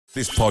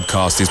This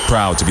podcast is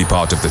proud to be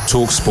part of the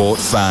TalkSport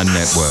Fan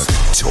Network.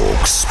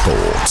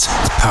 TalkSport.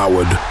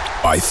 Powered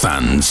by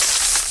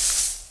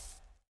fans.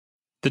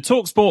 The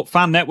TalkSport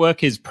Fan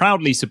Network is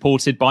proudly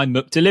supported by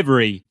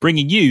McDelivery,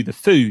 bringing you the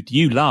food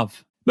you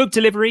love.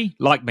 McDelivery,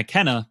 like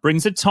McKenna,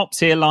 brings a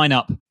top-tier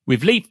lineup.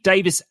 With Leif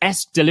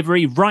Davis-esque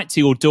delivery right to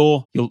your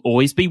door, you'll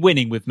always be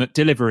winning with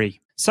McDelivery.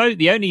 So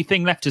the only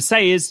thing left to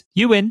say is,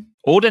 you win.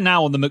 Order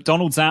now on the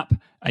McDonald's app,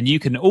 and you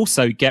can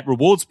also get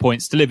rewards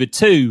points delivered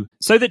too,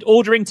 so that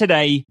ordering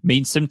today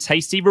means some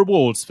tasty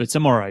rewards for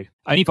tomorrow.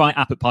 Only via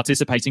app at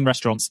participating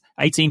restaurants.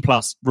 18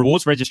 plus.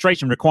 Rewards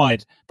registration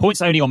required.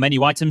 Points only on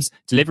menu items.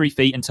 Delivery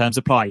fee and terms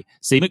apply.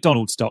 See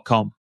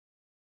mcdonalds.com.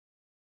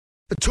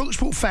 The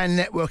TalkSport Fan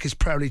Network is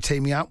proudly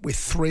teaming up with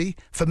 3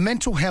 for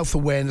Mental Health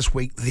Awareness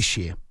Week this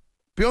year.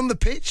 Beyond the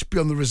pitch,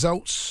 beyond the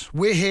results,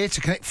 we're here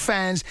to connect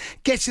fans,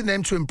 getting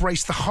them to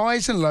embrace the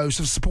highs and lows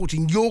of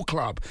supporting your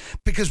club,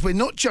 because we're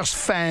not just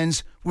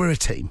fans, we're a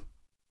team.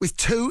 With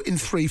 2 in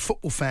 3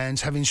 football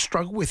fans having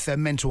struggled with their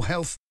mental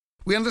health,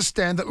 we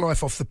understand that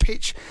life off the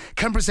pitch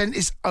can present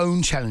its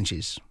own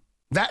challenges.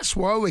 That's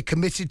why we're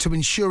committed to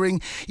ensuring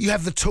you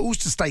have the tools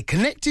to stay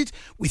connected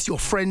with your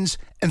friends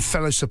and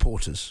fellow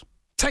supporters.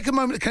 Take a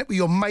moment to connect with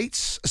your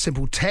mates. A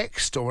simple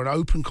text or an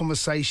open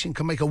conversation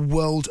can make a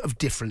world of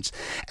difference.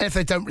 And if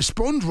they don't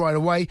respond right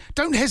away,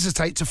 don't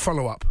hesitate to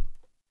follow up.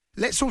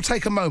 Let's all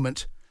take a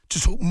moment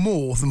to talk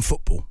more than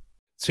football.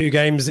 2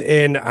 games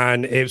in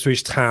and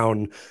Ipswich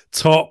Town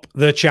top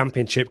the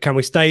championship. Can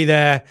we stay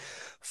there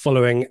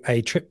following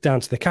a trip down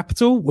to the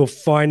capital? We'll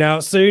find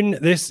out soon.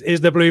 This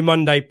is the Blue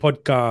Monday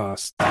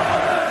podcast.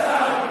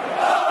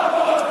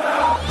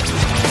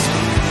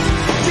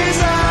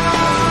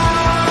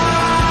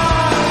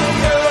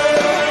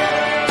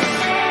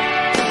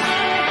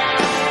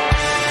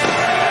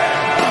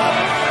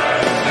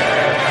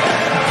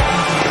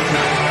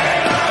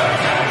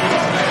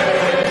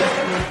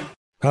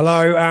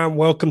 Hello and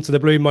welcome to the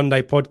Blue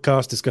Monday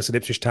podcast discussing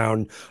Ipswich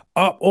Town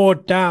up or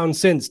down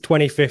since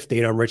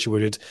 2015. I'm Richard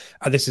Woodard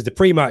and this is the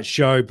Prematch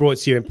show brought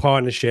to you in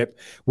partnership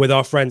with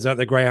our friends at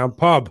the Greyhound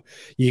Pub.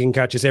 You can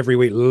catch us every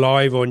week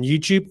live on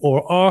YouTube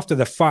or after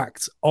the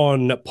fact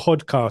on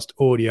podcast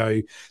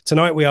audio.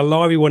 Tonight we are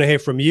live. We want to hear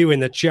from you in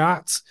the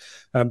chat,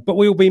 but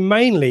we will be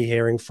mainly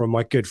hearing from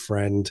my good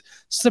friend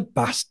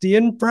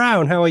Sebastian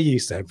Brown. How are you,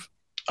 Seb?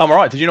 I'm all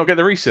right. Did you not get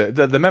the research,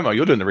 the memo?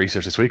 You're doing the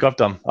research this week. I've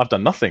done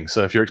nothing.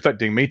 So if you're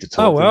expecting me to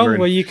talk,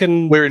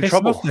 we're in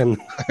trouble. Then.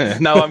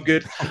 No, I'm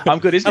good.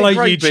 Isn't Hello, it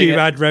great YouTube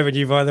ad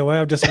revenue, by the way.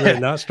 I've just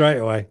written that straight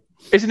away.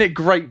 Isn't it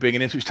great being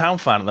an Ipswich Town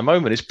fan at the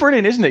moment? It's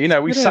brilliant, isn't it? You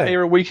know, we sat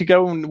here a week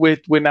ago and we're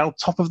now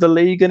top of the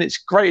league, and it's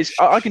great.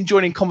 I can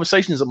join in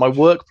conversations at my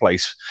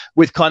workplace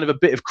with kind of a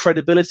bit of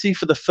credibility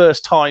for the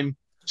first time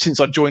since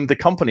I joined the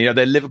company. You know,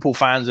 they're Liverpool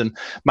fans and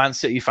Man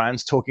City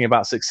fans talking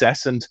about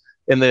success, and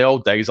in the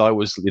old days, I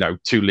was,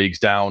 2 leagues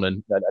down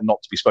and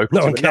not to be spoken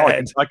to. But now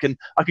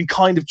I can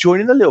kind of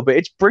join in a little bit.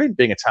 It's brilliant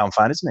being a Town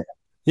fan, isn't it?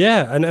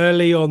 Yeah, and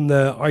early on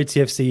the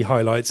ITFC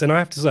highlights, and I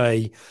have to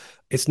say,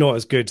 it's not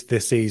as good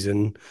this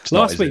season.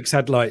 Last week's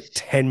had like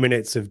 10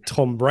 minutes of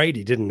Tom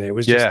Brady, didn't it?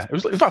 It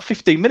was about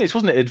 15 minutes,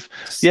 wasn't it?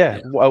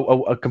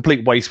 A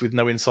complete waste with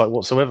no insight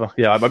whatsoever.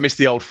 Yeah, I missed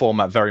the old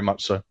format very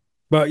much so.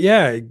 But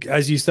yeah,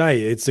 as you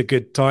say, it's a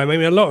good time. I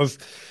mean, a lot of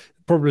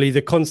probably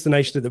the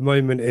consternation at the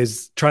moment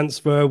is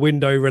transfer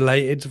window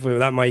related.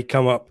 That may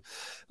come up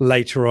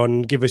later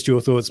on. Give us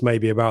your thoughts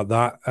maybe about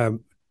that.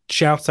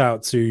 Shout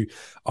out to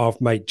our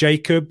mate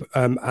Jacob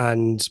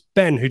and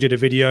Ben, who did a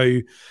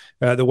video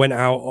that went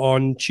out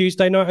on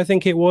Tuesday night, I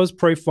think it was,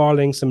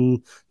 profiling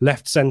some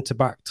left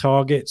centre-back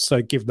targets.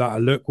 So give that a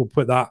look. We'll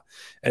put that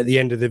at the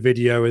end of the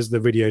video as the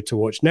video to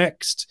watch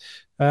next.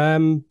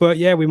 But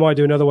yeah, we might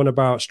do another one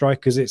about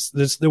strikers.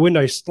 The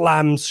window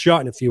slams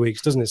shut in a few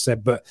weeks, doesn't it,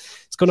 Seb? But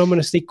it's gone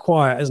ominously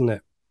quiet, hasn't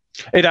it?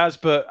 It has,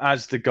 but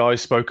as the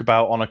guys spoke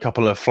about on a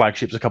couple of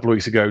flagships a couple of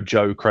weeks ago,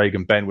 Joe, Craig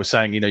and Ben were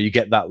saying, you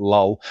get that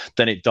lull,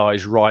 then it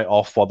dies right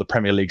off while the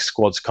Premier League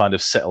squads kind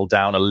of settle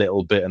down a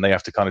little bit and they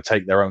have to kind of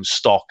take their own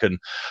stock and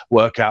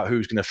work out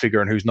who's going to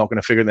figure and who's not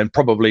going to figure. And then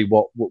probably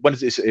when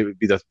is it? It would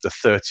be the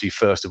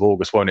 31st of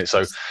August, won't it?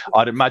 So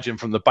I'd imagine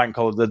from the bank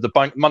holiday,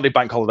 Monday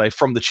bank holiday,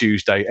 from the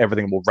Tuesday,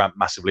 everything will ramp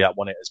massively up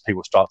on it as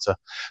people start to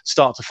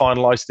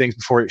finalise things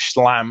before it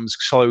slams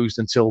closed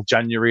until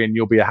January, and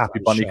you'll be a happy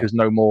bunny because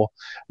no more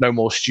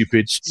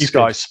stupid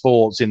Sky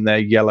Sports in their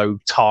yellow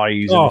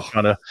ties and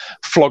trying to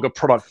flog a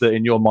product that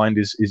in your mind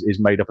is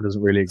made up and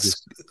doesn't really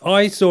exist.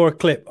 I saw a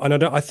clip,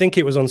 and I think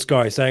it was on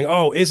Sky, saying,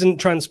 isn't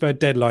transfer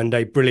deadline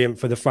day brilliant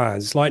for the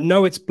fans? It's like,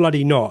 no, it's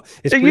bloody not.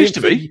 It used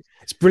to be.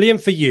 It's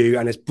brilliant for you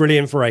and it's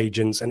brilliant for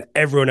agents, and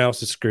everyone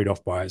else is screwed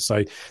off by it.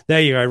 So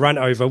there you go, rant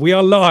over. We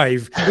are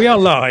live.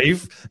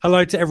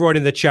 Hello to everyone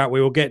in the chat.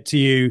 We will get to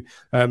you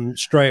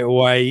straight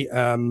away.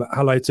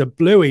 Hello to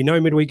Bluey. No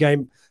midweek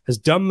game has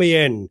done me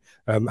in.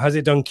 Has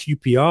it done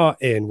QPR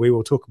in? We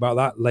will talk about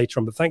that later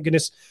on. But thank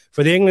goodness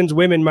for the England's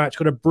women match.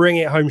 Got to bring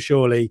it home,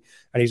 surely.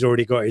 And he's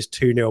already got his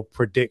 2-0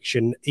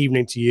 prediction.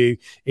 Evening to you,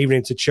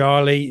 evening to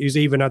Charlie, who's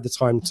even had the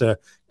time to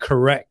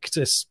correct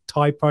a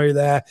typo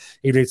there.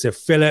 Evening to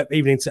Philip,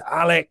 evening to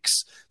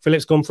Alex.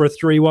 Philip's gone for a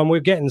 3-1.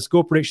 We're getting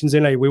score predictions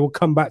in later. We will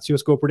come back to your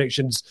score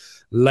predictions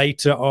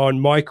later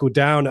on. Michael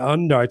down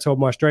under. I told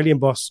my Australian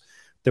boss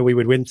that we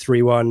would win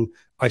 3-1.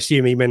 I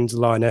assume he meant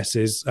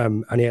Lionesses,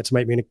 and he had to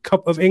make me a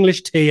cup of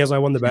English tea as I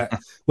won the bet.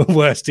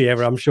 Worst tea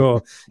ever, I'm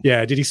sure.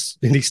 Yeah, did he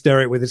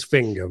stir it with his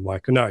finger,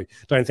 Michael? No,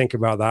 don't think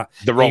about that.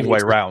 The wrong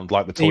way round,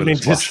 like the toilet evening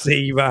flush. To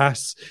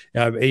Seabass,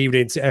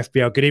 evening to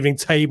FBL. Good evening,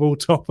 table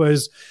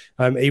toppers.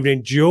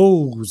 Evening,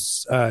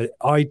 Jules.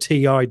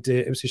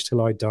 Ipswich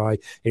till I die.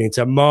 Evening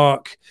to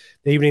Mark.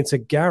 Evening to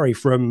Gary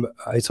from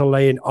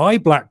Italy in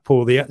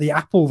Blackpool, the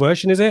Apple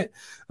version, is it,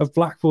 of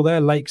Blackpool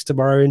there? Lakes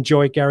tomorrow.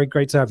 Enjoy, Gary.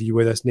 Great to have you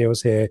with us.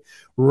 Neil's here.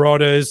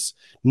 Rodders.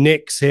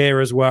 Nick's here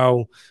as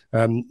well.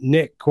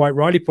 Nick quite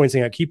rightly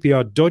pointing out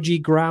QPR dodgy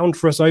ground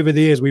for us over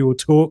the years. We will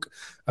talk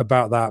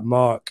about that.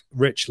 Mark,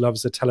 Rich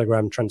loves the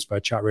Telegram transfer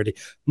chat, really.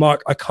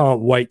 Mark, I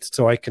can't wait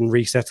till I can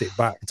reset it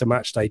back to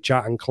matchday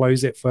chat and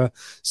close it for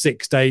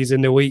 6 days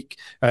in the week.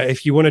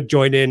 If you want to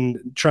join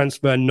in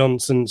transfer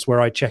nonsense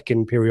where I check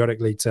in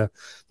periodically to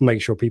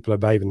make sure people are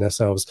behaving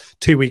themselves,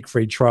 2-week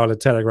free trial of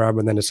Telegram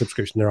and then a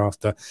subscription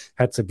thereafter,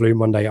 head to Blue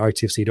Monday,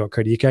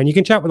 itfc.co.uk, and you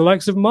can chat with the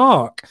likes of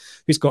Mark,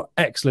 who's got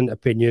excellent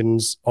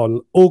opinions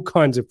on all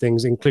kinds of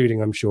things,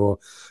 including, I'm sure,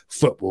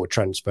 football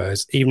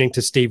transfers. Evening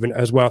to Stephen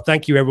as well.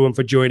 Thank you, everyone,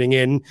 for joining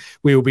in.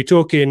 We will be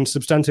talking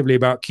substantively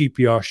about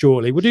QPR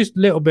shortly. We'll do a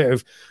little bit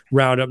of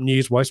roundup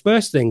news-wise.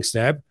 First thing,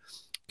 Seb,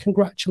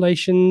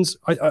 congratulations.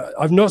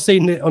 I've not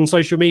seen it on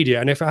social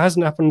media, and if it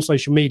hasn't happened on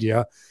social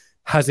media,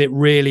 has it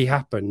really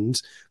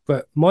happened?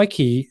 But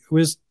Mikey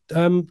was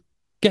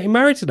getting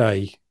married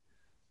today.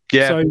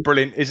 Yeah, so,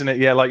 brilliant, isn't it?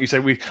 Yeah, like you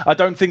said, I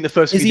don't think the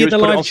first thing he did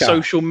was put it on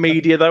social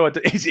media, though.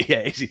 Is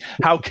he?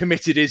 How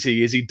committed is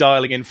he? Is he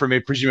dialing in from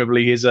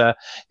presumably his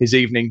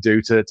evening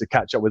do to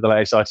catch up with the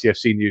latest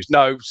ITFC news?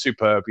 No,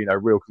 superb.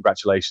 Real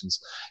congratulations.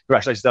 I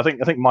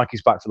think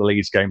Mikey's back for the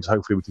Leeds game, so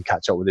hopefully we can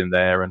catch up with him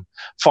there and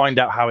find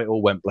out how it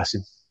all went. Bless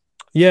him.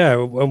 Yeah,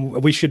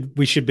 we should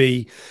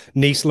be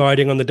knee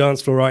sliding on the dance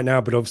floor right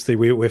now, but obviously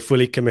we're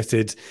fully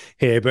committed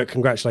here. But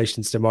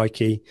congratulations to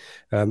Mikey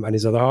and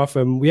his other half.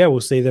 And we'll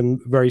see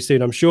them very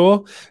soon, I'm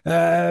sure.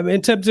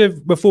 In terms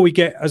of, before we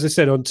get, as I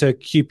said, onto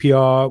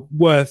QPR,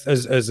 Worth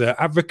as an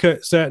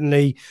advocate,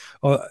 certainly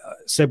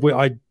said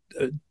I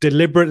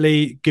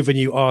deliberately, given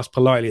you asked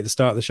politely at the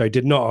start of the show,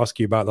 did not ask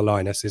you about the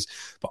Lionesses,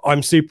 but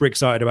I'm super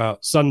excited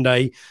about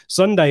Sunday.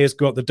 Sunday has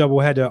got the double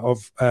header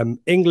of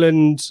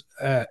England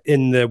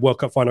in the World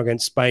Cup final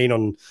against Spain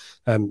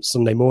on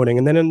Sunday morning,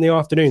 and then in the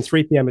afternoon,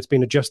 3 p.m, it's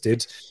been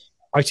adjusted.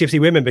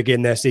 ITFC women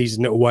begin their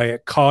season away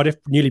at Cardiff,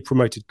 newly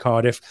promoted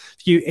Cardiff.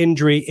 A few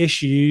injury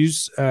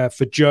issues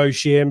for Joe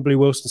Sheehan. Blue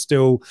Wilson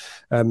still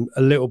a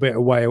little bit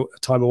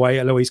time away.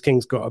 Eloise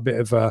King's got a bit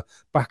of a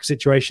back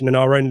situation, and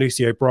our own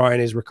Lucy O'Brien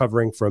is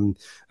recovering from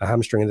a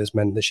hamstring, and this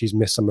meant that she's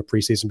missed some of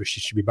pre-season, but she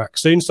should be back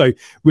soon. So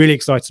really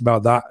excited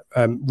about that.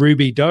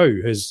 Ruby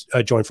Doe has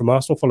joined from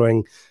Arsenal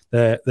following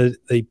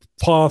the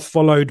path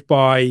followed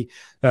by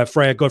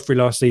Freya Godfrey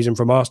last season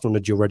from Arsenal on the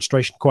dual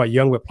registration. Quite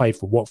young, but played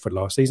for Watford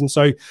last season.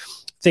 So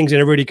things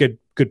in a really good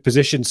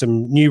position.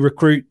 Some new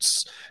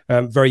recruits,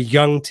 very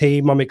young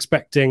team.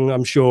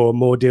 I'm sure,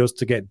 more deals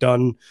to get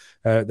done.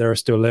 There are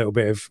still a little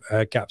bit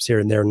of gaps here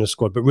and there in the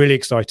squad, but really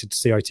excited to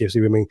see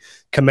ITFC women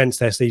commence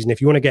their season.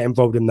 If you want to get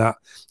involved in that,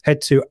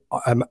 head to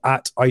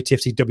at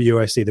ITFC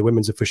WOSC, the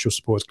women's official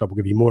sports club. Will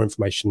give you more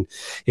information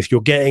if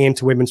you're getting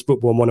into women's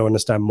football and want to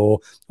understand more,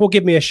 or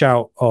give me a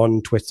shout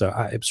on Twitter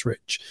at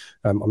Ipswich.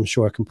 I'm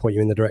sure I can point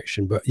you in the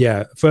direction. But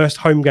yeah, first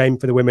home game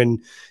for the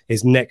women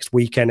is next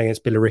weekend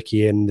against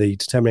Billericay in the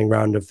determining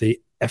round of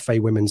the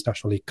FA Women's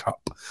National League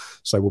Cup.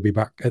 So we'll be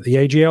back at the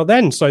AGL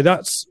then. So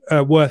that's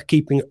worth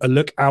keeping a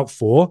look out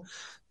for.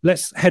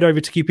 Let's head over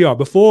to QPR.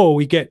 Before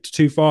we get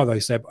too far though,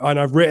 Seb, and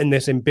I've written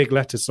this in big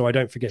letters so I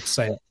don't forget to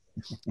say it.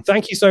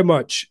 Thank you so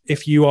much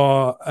if you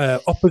are an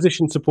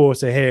opposition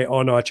supporter here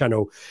on our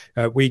channel.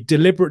 We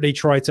deliberately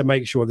try to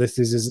make sure this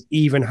is as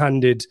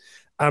even-handed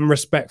and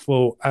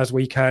respectful as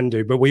we can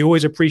do, but we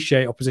always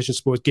appreciate opposition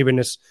supporters giving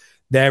us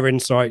their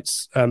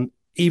insights,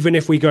 even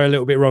if we go a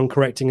little bit wrong,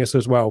 correcting us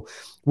as well.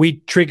 We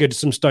triggered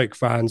some Stoke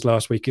fans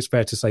last week, it's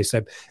fair to say,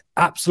 Seb,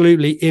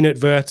 absolutely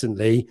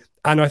inadvertently,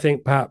 and I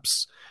think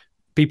perhaps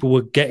people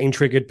were getting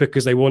triggered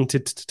because they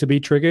wanted to be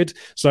triggered.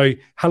 So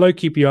hello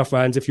QPR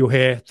fans, if you're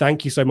here,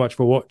 thank you so much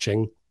for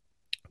watching.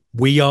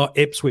 We are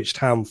Ipswich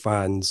Town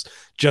fans,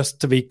 just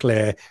to be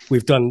clear.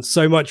 We've done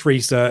so much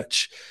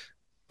research,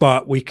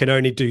 but we can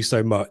only do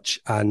so much,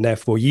 and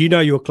therefore you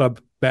know your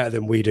club better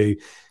than we do.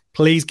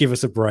 please give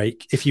us a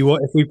break. If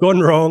we've gone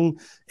wrong,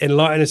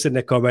 enlighten us in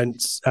the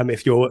comments.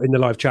 If you're in the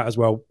live chat as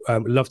well,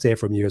 we'd love to hear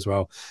from you as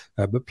well.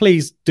 But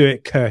please do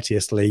it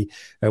courteously.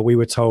 We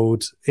were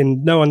told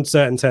in no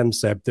uncertain terms,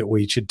 Seb, that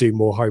we should do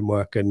more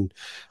homework, and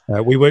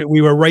we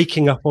were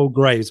raking up old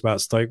graves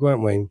about Stoke,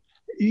 weren't we?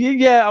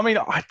 Yeah, I mean,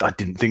 I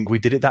didn't think we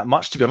did it that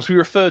much, to be honest. We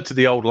referred to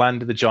the old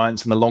land of the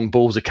Giants and the long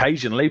balls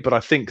occasionally, but I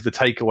think the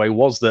takeaway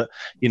was that,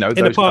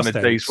 those kind of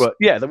days were,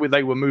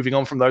 they were moving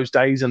on from those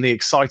days, and the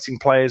exciting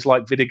players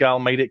like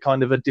Vidigal made it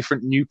kind of a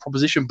different new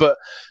proposition. But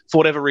for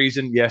whatever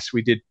reason, yes,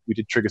 we did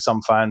trigger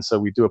some fans, so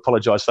we do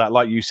apologise for that.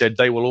 Like you said,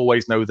 they will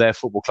always know their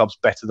football clubs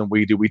better than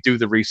we do. We do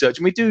the research,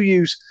 and we do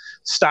use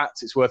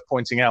stats, it's worth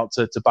pointing out,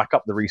 to back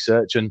up the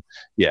research. And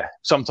yeah,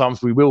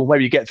 sometimes we will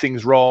maybe get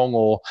things wrong,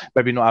 or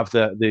maybe not have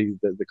the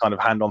kind of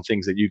hand on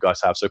things that you guys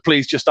have. So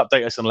please just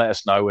update us and let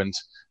us know.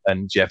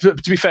 And yeah, to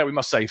be fair, we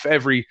must say, for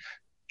every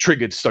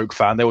triggered Stoke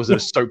fan, there was a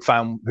Stoke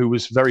fan who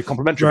was very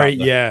complimentary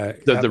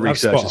about the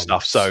research and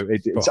stuff. So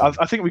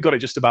I think we got it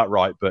just about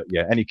right. But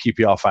yeah, any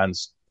QPR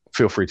fans,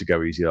 feel free to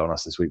go easier on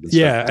us this week.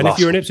 Yeah, and if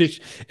you're in Ipswich,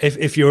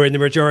 if you're in the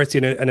majority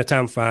and a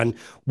town fan,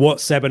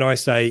 what Seb and I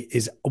say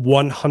is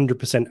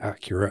 100%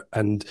 accurate,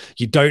 and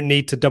you don't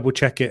need to double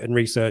check it and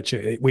research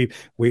it.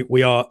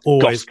 We are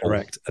always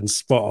correct and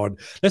spot on.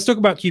 Let's talk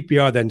about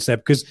QPR then, Seb,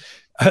 because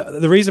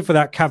the reason for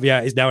that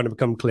caveat is now going to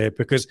become clear,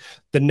 because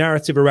the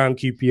narrative around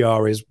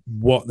QPR is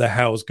what the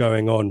hell's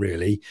going on,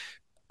 really.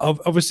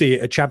 Obviously,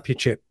 a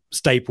championship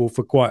staple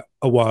for quite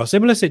a while.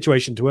 Similar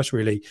situation to us,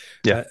 really.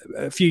 Yeah.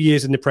 A few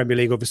years in the Premier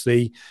League,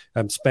 obviously,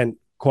 spent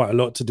quite a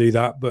lot to do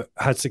that, but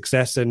had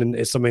success, and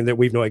it's something that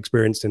we've not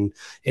experienced in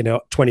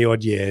 20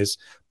 odd years.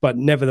 But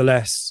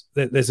nevertheless,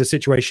 there's a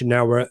situation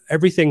now where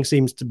everything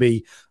seems to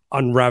be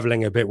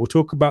unraveling a bit. We'll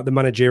talk about the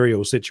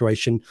managerial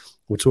situation.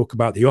 We'll talk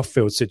about the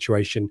off-field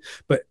situation.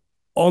 But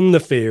on the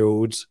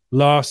field,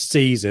 last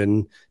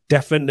season,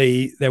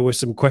 definitely there were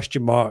some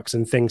question marks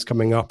and things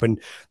coming up,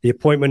 and the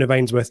appointment of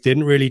Ainsworth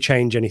didn't really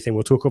change anything.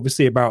 We'll talk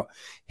obviously about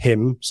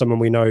him, someone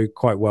we know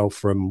quite well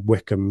from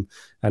Wycombe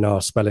and our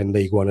spell in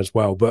League One as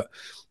well. But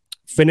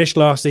finished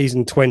last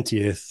season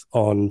 20th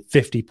on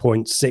 50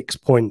 points, 6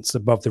 points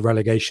above the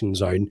relegation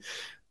zone.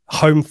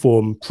 Home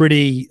form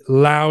pretty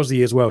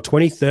lousy as well,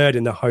 23rd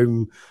in the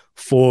home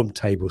form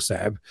table,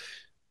 Seb.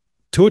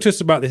 Talk to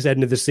us about this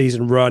end of the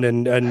season run,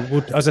 and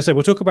as I said,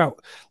 we'll talk about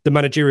the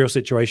managerial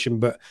situation,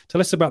 but tell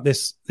us about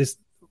this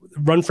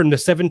run from the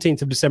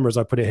 17th of December, as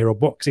I put it here, or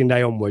Boxing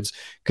Day onwards,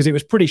 because it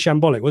was pretty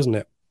shambolic, wasn't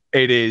it?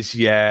 It is,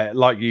 yeah.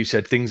 Like you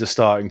said, things are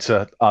starting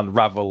to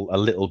unravel a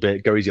little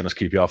bit. Go easy on us,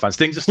 QPR fans.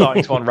 Things are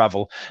starting to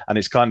unravel, and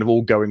it's kind of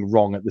all going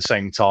wrong at the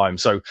same time.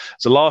 So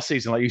last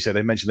season, like you said,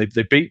 they mentioned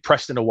they beat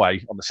Preston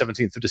away on the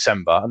 17th of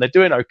December, and they're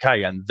doing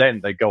okay. And then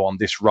they go on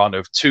this run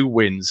of 2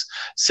 wins,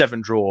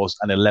 7 draws,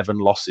 and 11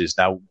 losses.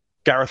 Now,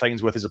 Gareth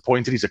Ainsworth is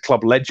appointed. He's a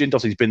club legend.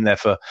 Also, he's been there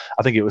for,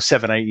 I think it was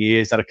 7-8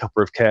 years. Had a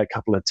couple of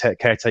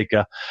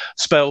caretaker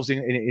spells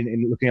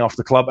in looking after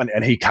the club,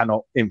 and he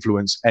cannot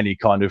influence any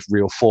kind of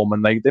real form.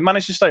 And they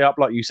managed to stay up,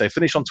 like you say,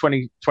 finish on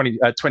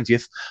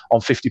 20th on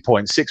 50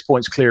 points, 6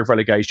 points clear of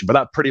relegation. But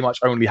that pretty much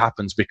only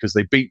happens because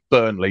they beat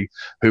Burnley,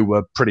 who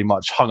were pretty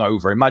much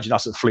hungover. Imagine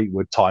us at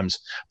Fleetwood times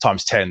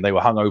 10. They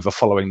were hungover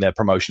following their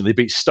promotion. They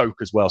beat Stoke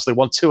as well. So they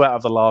won 2 out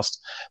of the last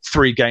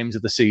 3 games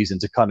of the season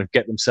to kind of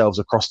get themselves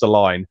across the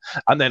line.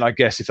 And then I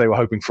guess if they were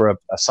hoping for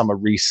a summer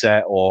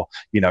reset, or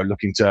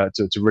looking to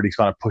really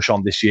kind of push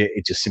on this year,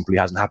 it just simply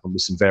hasn't happened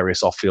with some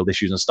various off-field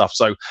issues and stuff.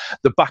 So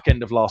the back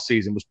end of last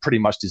season was pretty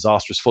much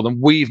disastrous for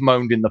them. We've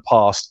moaned in the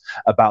past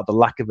about the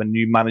lack of a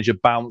new manager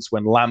bounce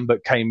when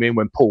Lambert came in,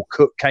 when Paul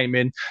Cook came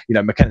in.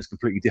 McKenna's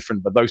completely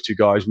different, but those 2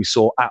 guys, we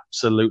saw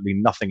absolutely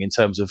nothing in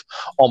terms of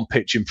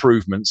on-pitch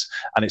improvements.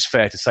 And it's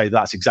fair to say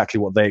that's exactly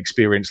what they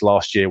experienced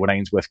last year when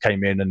Ainsworth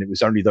came in, and it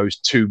was only those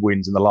 2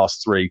 wins in the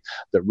last 3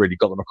 that really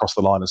got them across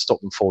the line and stop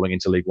them falling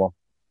into League One.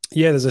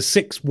 Yeah, there's a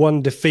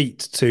 6-1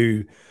 defeat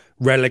to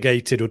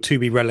relegated or to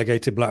be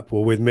relegated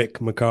Blackpool with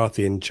Mick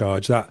McCarthy in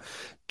charge. That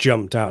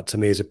jumped out to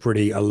me as a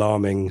pretty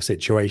alarming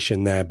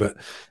situation there. But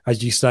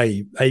as you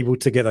say, able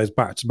to get those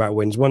back-to-back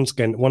wins. Once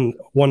again,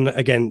 one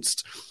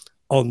against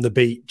On the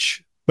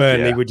Beach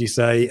Burnley, would you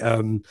say?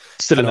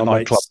 Still in the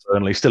nightclub,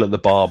 Burnley. Still at the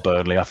bar,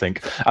 Burnley, I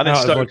think. And then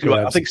Stoke,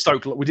 I think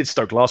Stoke, we did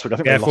Stoke last week. I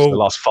think they lost their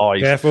last 5.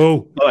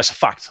 Careful. No, that's a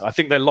fact. I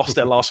think they lost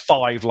their last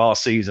 5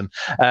 last season.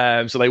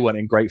 So they weren't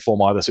in great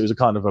form either. So it was a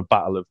kind of a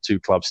battle of 2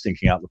 clubs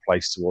stinking out the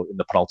place in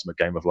the penultimate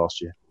game of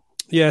last year.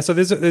 Yeah, so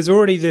there's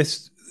already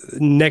this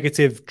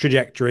negative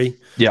trajectory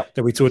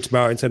that we talked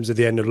about in terms of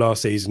the end of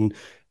last season.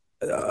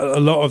 A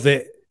lot of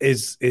it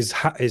is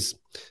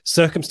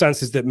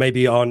circumstances that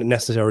maybe aren't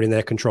necessarily in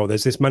their control.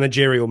 There's this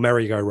managerial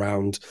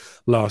merry-go-round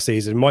last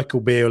season.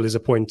 Michael Beale is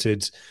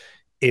appointed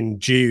in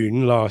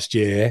June last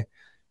year,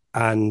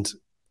 and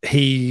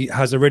he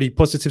has a really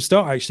positive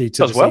start actually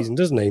to the season,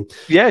 doesn't he?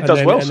 Yeah, it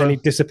does well. And then he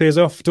disappears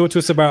off. Talk to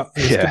us about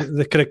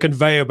the kind of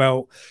conveyor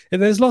belt.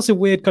 And there's lots of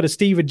weird kind of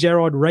Steven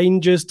Gerrard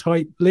Rangers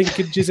type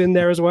linkages in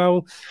there as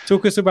well.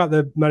 Talk us about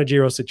the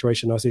managerial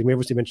situation last season. We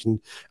obviously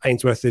mentioned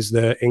Ainsworth is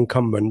the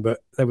incumbent, but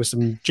there was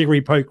some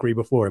jiggery-pokery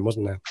before him,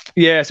 wasn't there?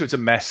 Yeah, so it's a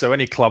mess. So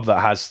any club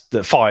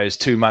that fires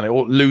two managers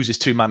or loses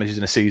two managers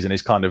in a season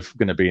is kind of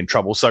going to be in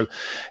trouble. So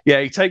yeah,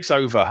 he takes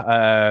over.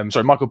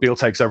 Michael Beale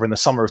takes over in the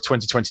summer of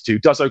 2022.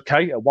 Does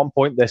okay. At one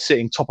point, they're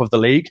sitting top of the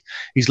league.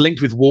 He's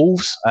linked with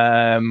Wolves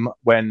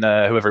when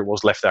whoever it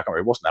was left there. I can't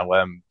remember who it was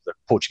now. The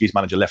Portuguese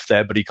manager left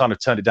there, but he kind of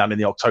turned it down in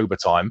the October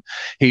time.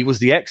 He was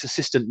the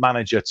ex-assistant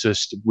manager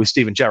with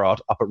Steven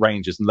Gerrard up at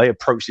Rangers, and they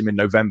approached him in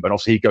November. And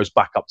obviously, he goes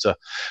back up to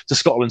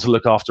Scotland to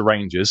look after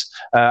Rangers.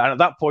 And at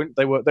that point,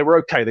 they were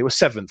okay. They were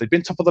seventh. They'd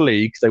been top of the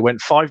league. They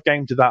went 5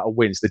 games without a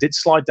win. So they did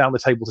slide down the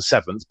table to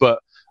seventh, but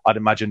I'd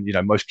imagine,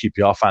 most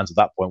QPR fans at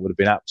that point would have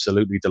been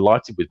absolutely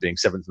delighted with being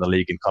seventh in the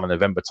league in kind of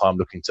November time,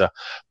 looking to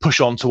push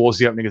on towards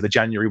the opening of the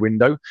January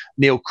window.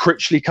 Neil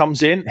Critchley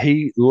comes in.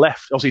 He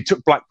left. Obviously, he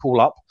took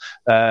Blackpool up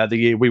the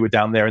year we were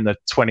down there in the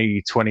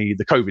 2020,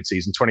 the COVID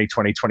season,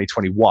 2020,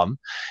 2021.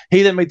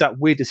 He then made that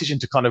weird decision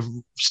to kind of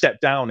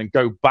step down and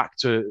go back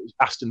to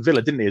Aston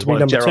Villa, didn't he? As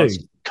one of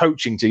Gerrard's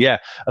coaching team.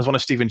 As one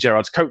of Steven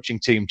Gerrard's coaching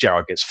team.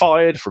 Gerrard gets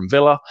fired from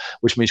Villa,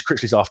 which means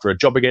Critchley's after a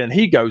job again, and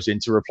he goes in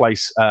to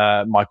replace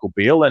Michael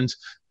Beale, and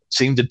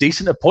seemed a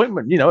decent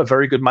appointment, a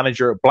very good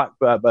manager at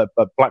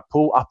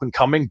Blackpool, up and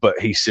coming, but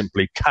he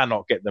simply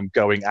cannot get them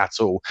going at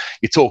all.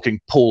 You're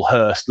talking Paul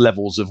Hurst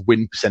levels of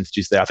win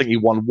percentages there. I think he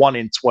won 1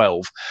 in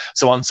 12.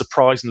 So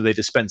unsurprisingly, they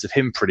dispense of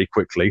him pretty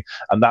quickly.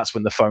 And that's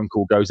when the phone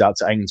call goes out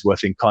to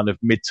Ainsworth in kind of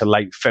mid to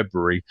late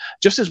February.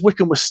 Just as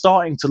Wycombe was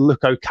starting to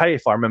look okay,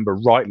 if I remember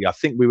rightly. I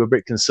think we were a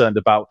bit concerned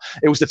about,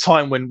 it was the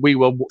time when we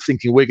were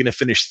thinking we're going to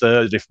finish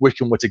third. If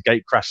Wycombe were to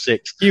gate crash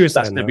sixth,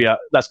 that's going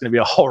to be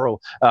a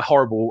horrible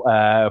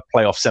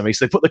playoff semi.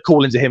 So they put the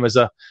call into him as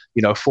a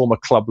former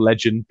club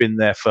legend, been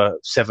there for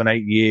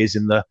 7-8 years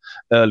in the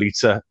early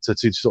to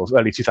sort of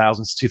early 2000s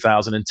to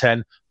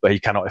 2010, but he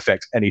cannot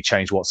effect any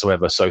change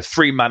whatsoever. So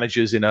 3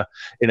 managers in a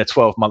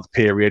 12-month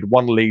period.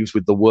 One leaves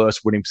with the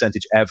worst winning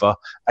percentage ever.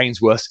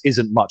 Ainsworth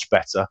isn't much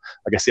better.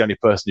 I guess the only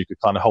person who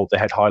could kind of hold their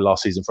head high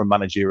last season from a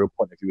managerial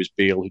point of view was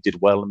Beale, who did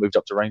well and moved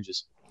up to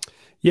Rangers.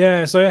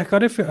 Yeah, so I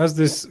kind of has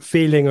this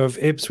feeling of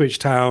Ipswich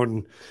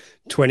Town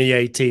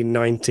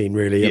 2018-19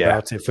 really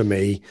about it for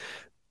me.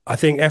 I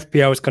think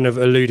FPL has kind of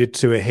alluded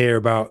to it here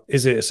about,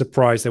 is it a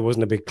surprise there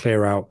wasn't a big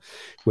clear out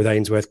with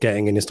Ainsworth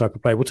getting in this type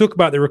of play? We'll talk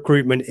about the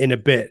recruitment in a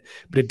bit,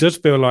 but it does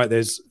feel like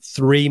there's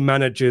 3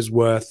 managers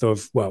worth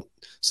of, well,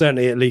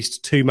 certainly at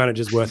least 2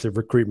 managers worth of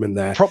recruitment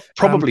there.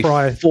 Probably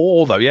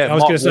 4 though, yeah. I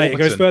was going to say, it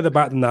goes further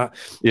back than that.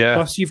 Yeah.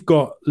 Plus you've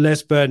got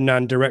Les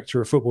Ferdinand,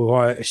 Director of Football, who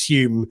I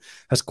assume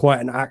has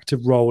quite an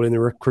active role in the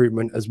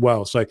recruitment as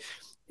well. So,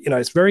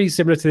 it's very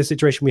similar to the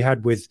situation we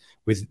had with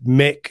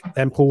Mick,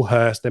 then Paul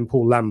Hurst, then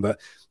Paul Lambert.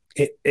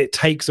 It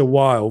takes a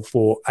while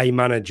for a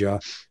manager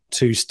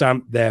to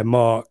stamp their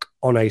mark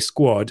on a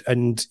squad,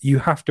 and you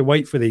have to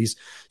wait for these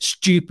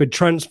stupid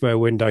transfer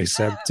windows,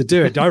 Seb, to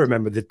do it. I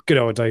remember the good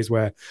old days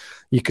where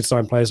you could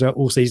sign players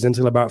all season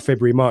until about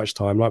February, March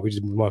time, like we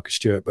did with Marcus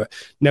Stewart. But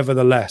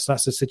nevertheless,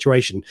 that's the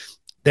situation.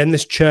 Then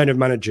this churn of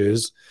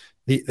managers,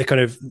 the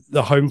kind of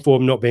the home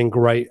form not being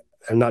great,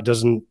 and that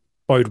doesn't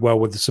bode well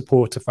with the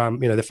supporter fan.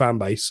 The fan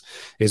base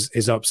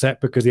is upset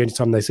because the only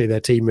time they see their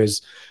team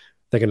is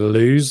they're going to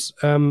lose.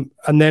 And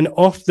then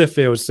off the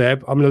field,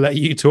 Seb, I'm going to let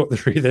you talk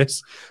through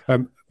this.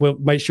 We'll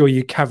make sure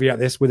you caveat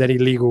this with any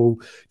legal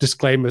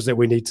disclaimers that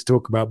we need to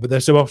talk about. But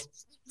there's some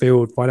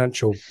off-field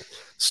financial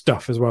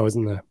stuff as well,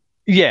 isn't there?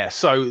 Yeah,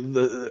 so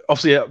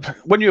obviously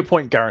when you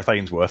appoint Gareth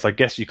Ainsworth, I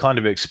guess you kind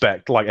of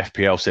expect, like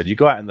FPL said, you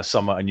go out in the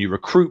summer and you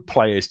recruit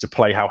players to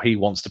play how he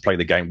wants to play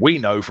the game. We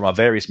know from our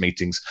various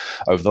meetings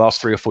over the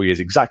last 3 or 4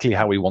 years exactly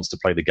how he wants to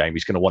play the game.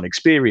 He's going to want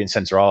experienced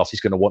centre halves. He's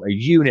going to want a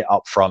unit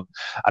up front,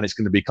 and it's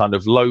going to be kind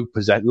of low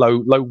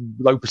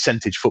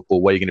percentage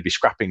football where you're going to be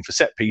scrapping for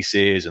set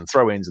pieces and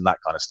throw-ins and that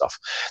kind of stuff.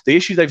 The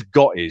issue they've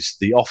got is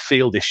the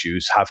off-field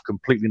issues have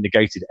completely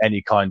negated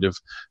any kind of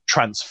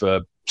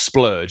transfer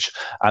splurge,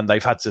 and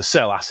they've had to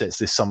sell assets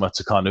this summer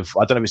to kind of,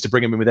 I don't know if it's to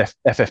bring them in with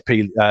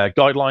FFP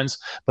guidelines,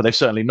 but they've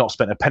certainly not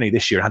spent a penny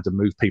this year and had to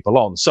move people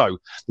on. So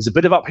there's a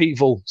bit of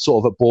upheaval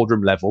sort of at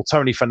boardroom level.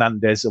 Tony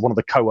Fernandez, one of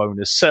the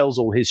co-owners, sells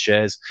all his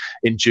shares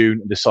in June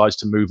and decides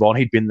to move on.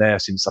 He'd been there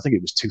since, I think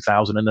it was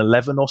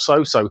 2011 or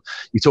so. So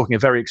you're talking a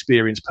very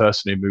experienced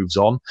person who moves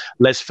on.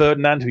 Les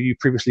Ferdinand, who you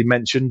previously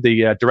mentioned,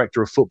 the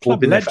director of football,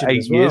 been there for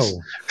 8 years.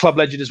 Club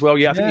legend as well.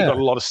 Yeah, I think he got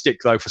a lot of stick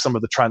though for some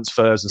of the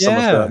transfers and some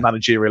of the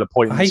managerial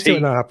appointments. resigns. I hate it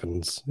when that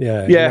happens.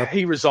 Yeah. Yeah,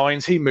 he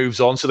resigns, he moves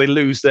on. So they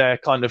lose their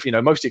kind of,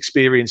 most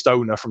experienced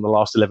owner from the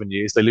last 11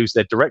 years. They lose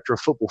their director of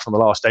football from the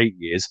last 8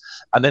 years.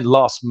 And then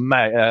last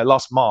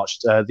March,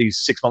 these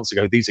 6 months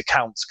ago, these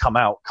accounts come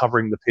out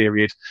covering the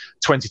period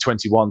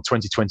 2021,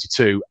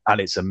 2022,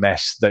 and it's a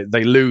mess.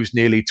 They lose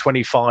nearly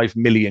 25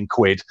 million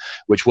quid,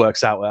 which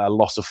works out at a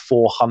loss of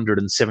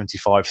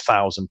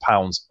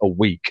 £475,000 a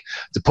week.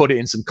 To put it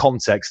in some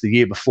context, the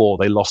year before,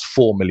 they lost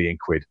 4 million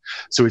quid.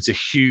 So it's a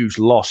huge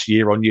loss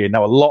year on year.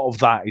 Now, a lot of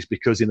that is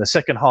because in the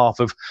second half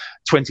of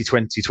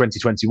 2020,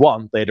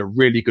 2021, they had a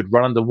really good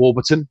run under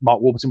Warburton.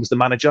 Mark Warburton was the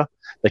manager.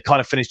 They kind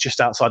of finished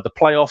just outside the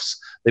playoffs.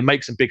 They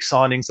make some big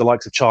signings, the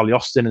likes of Charlie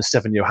Austin and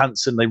Stephen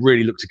Johansson. They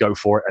really look to go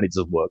for it, and it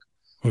doesn't work.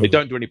 They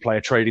don't do any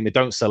player trading. They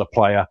don't sell a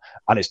player,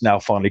 and it's now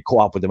finally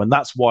caught up with them. And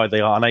that's why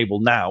they are unable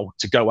now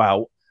to go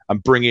out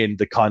and bring in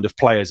the kind of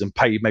players and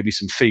pay maybe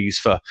some fees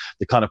for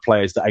the kind of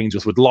players that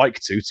Ainsworth would like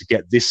to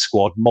get this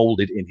squad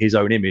moulded in his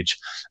own image.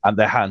 And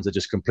their hands are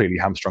just completely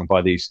hamstrung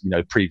by these,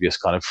 previous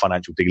kind of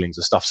financial dealings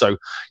and stuff. So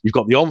you've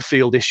got the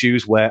on-field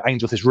issues where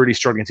Ainsworth is really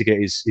struggling to get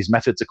his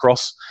methods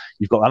across.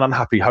 You've got an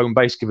unhappy home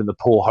base given the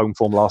poor home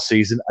form last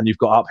season, and you've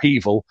got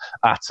upheaval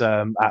at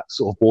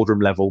sort of boardroom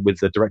level with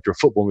the director of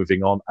football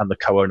moving on and the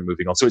co-owner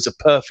moving on. So it's a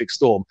perfect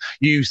storm.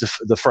 You used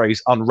the phrase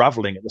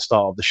unraveling at the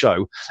start of the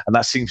show, and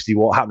that seems to be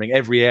what's happening.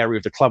 Every area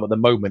of the club at the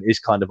moment is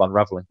kind of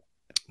unraveling.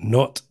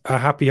 Not a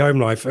happy home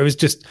life. It was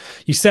just,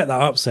 you set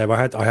that up, Seb. I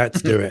had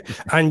to do it.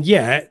 And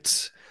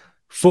yet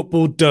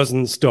football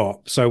doesn't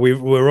stop. So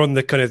we're on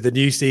the kind of the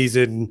new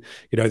season,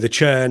 the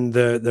churn,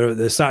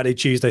 the Saturday,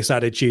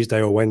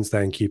 Tuesday, or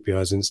Wednesday in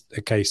QPR's in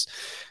a case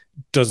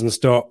doesn't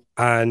stop.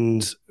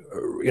 And,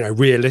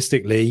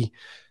 realistically,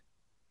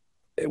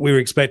 we were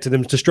expecting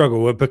them to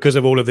struggle because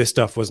of all of this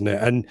stuff, wasn't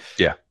it? And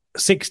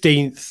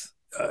 16th,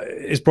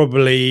 is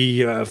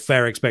probably a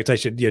fair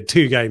expectation.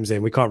 2 games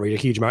in, we can't read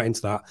a huge amount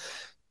into that.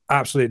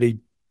 Absolutely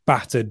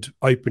battered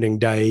opening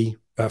day,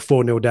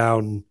 4-0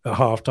 down at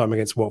half time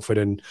against Watford.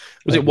 And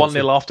was it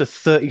 1-0 after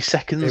 30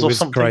 seconds or something?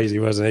 It was crazy,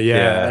 wasn't it?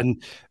 Yeah.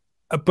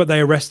 But they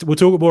arrested. We'll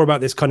talk more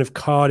about this kind of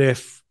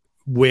Cardiff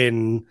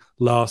win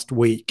last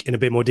week in a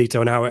bit more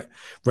detail and how it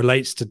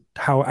relates to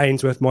how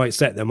Ainsworth might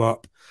set them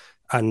up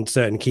and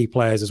certain key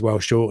players as well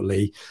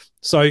shortly.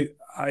 So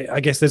I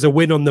guess there's a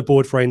win on the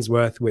board for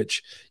Ainsworth,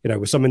 which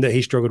was something that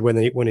he struggled when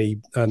he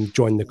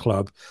joined the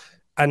club.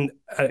 And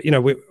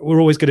we're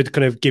always going to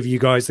kind of give you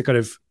guys the kind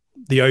of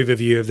the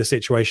overview of the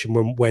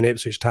situation when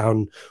Ipswich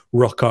Town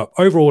rock up.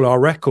 Overall, our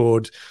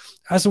record,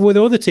 as with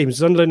all the teams,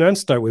 Sunderland and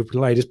Stoke we've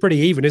played, is pretty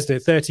even, isn't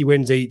it? 30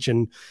 wins each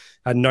and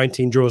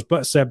 19 draws.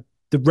 But Seb,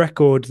 the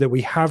record that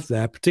we have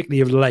there,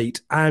 particularly of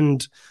late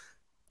and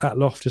at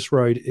Loftus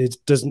Road, is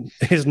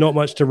not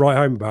much to write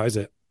home about, is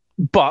it?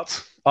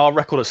 But our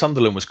record at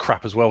Sunderland was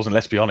crap as well, and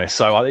let's be honest.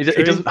 So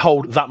it doesn't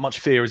hold that much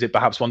fear as it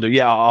perhaps one do.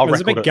 Yeah, there's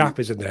a big gap,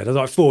 isn't there? There's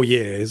like 4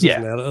 years. Yeah,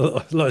 isn't there?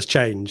 A lot has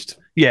changed.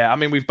 Yeah, I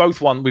mean, we've both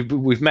won.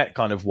 We've met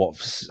kind of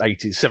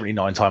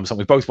 79 times.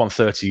 Something. We've both won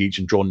 30 each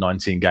and drawn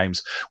 19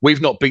 games.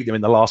 We've not beat them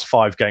in the last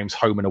 5 games,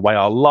 home and away.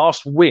 Our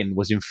last win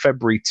was in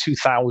February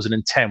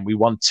 2010. We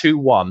won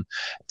 2-1.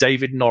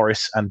 David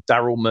Norris and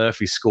Daryl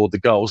Murphy scored the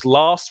goals.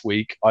 Last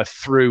week, I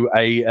threw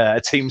a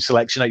team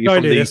selection at you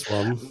from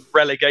the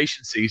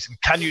relegation season.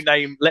 Can you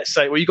name? Let's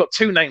say, well, you got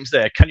 2 names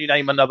there. Can you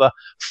name another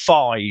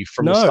 5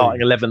 from the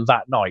starting 11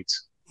 that night?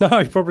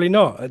 No, probably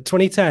not.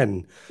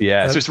 2010.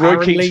 Yeah, so it's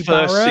Roy Keane's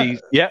first season.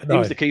 Yeah, he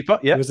was the keeper.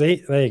 Yeah. Was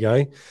he? There you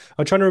go.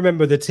 I'm trying to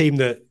remember the team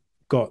that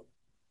got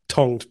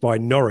tonked by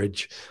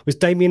Norwich. Was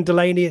Damien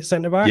Delaney at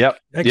centre-back? Yep.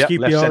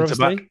 Ex-QPR,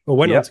 obviously. Back. Or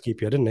went on to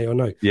QPR, didn't he? Or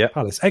no? Yeah.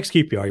 Palace.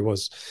 Ex-QPR he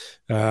was.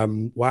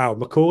 Wow.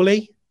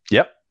 Macaulay?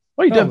 Yep.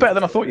 Well, you're doing better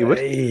than I thought you would.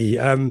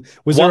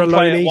 Was there a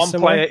loanee One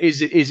player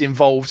is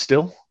involved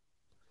still.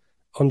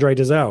 Andre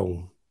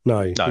Dazelle?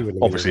 No,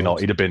 obviously not.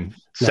 He'd have been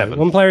 7.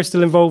 One player is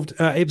still involved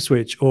at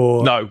Ipswich,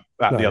 or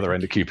at the other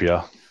end of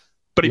QPR.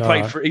 But he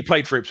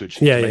played for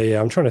Ipswich. Yeah.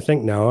 I'm trying to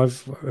think now.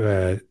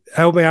 I've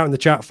help me out in the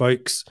chat,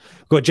 folks.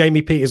 We've got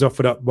Jamie Peters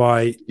offered up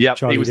by. Yeah,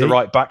 he was the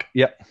right back.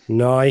 Yep.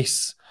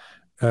 Nice.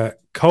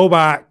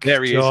 Colback.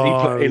 There he is.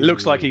 It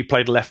looks like he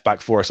played left back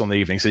for us on the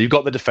evening. So you've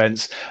got the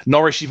defence.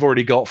 Norris, you've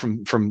already got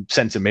from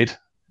centre mid.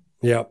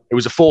 Yeah, it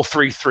was a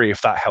 4-3-3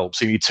 if that helps.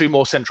 So you need 2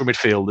 more central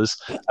midfielders,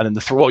 and then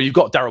you've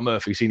got Daryl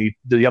Murphy, so you need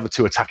the other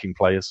 2 attacking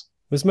players.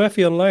 Was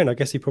Murphy on loan? I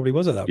guess he probably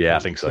was at that point. Yeah, I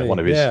think so. One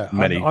of his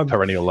many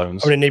perennial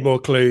loans. I'm going to need more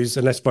clues,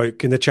 unless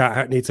folk in the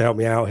chat need to help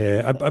me out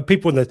here.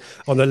 People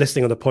on the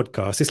listening on the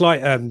podcast, it's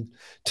like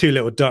 2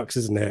 Little Ducks,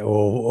 isn't it?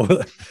 Or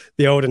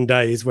the olden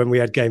days when we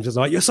had games. It's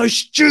like, you're so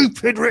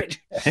stupid, Rich.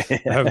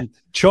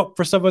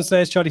 Chopra, someone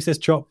says. Charlie says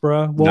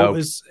Chopra.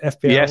 Walters,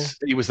 FPL. Yes,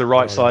 he was the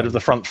right side of the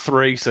front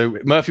 3. So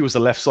Murphy was the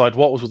left side.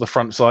 Walters was the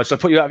front side. Should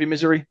I put you out of your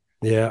misery?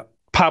 Yeah.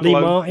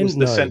 Pablo was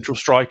the central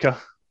striker.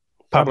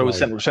 Pablo was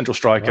central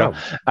striker,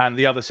 and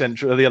the other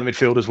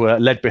midfielders were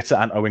Ledbitter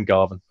and Owen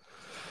Garvin.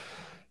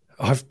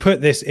 I've put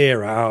this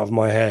era out of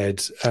my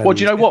head. Well,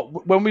 do you know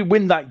what? When we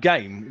win that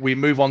game, we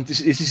move on. This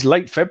is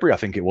late February, I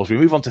think it was. We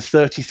move on to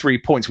 33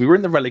 points. We were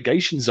in the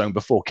relegation zone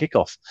before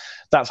kickoff.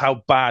 That's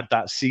how bad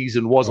that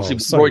season was.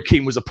 Obviously, Roy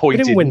Keane was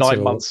appointed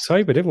 9 months.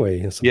 October, didn't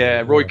we?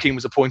 Yeah, Roy Keane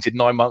was appointed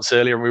 9 months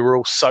earlier, and we were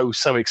all so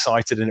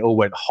excited, and it all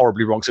went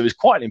horribly wrong. So it was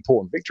quite an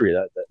important victory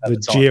at the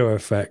time. Geo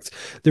effect.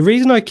 The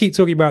reason I keep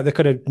talking about the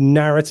kind of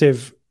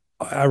narrative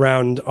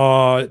around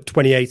our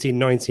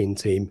 2018-19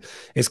 team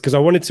is because I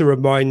wanted to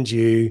remind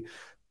you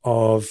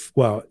of,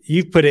 well,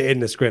 you've put it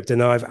in the script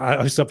and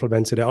I've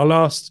supplemented it. Our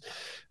last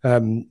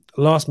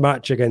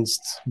match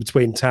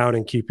between Town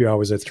and QPR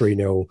was a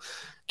 3-0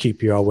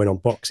 QPR win on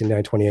Boxing Day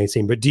in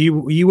 2018. But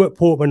were you at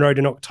Portman Road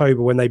in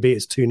October when they beat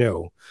us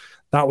 2-0?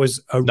 That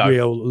was a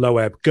real low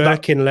ebb.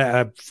 Gherkin let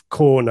a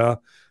corner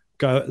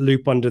go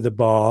loop under the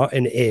bar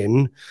and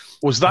in.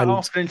 Was that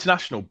after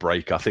international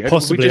break? I think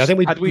possibly. I think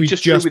we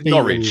just drew with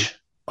Norwich.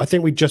 I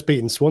think we'd just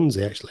beaten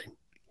Swansea actually.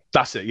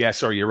 That's it. Yeah,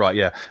 sorry, you're right.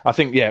 Yeah, I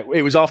think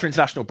it was after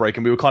international break,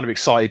 and we were kind of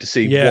excited to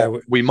see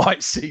what we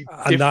might see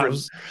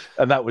different,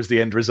 and that was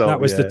the end result. That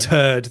was the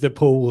turd that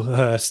Paul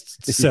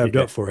Hurst served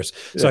up for us.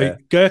 So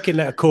Gherkin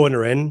let a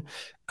corner in,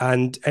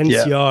 and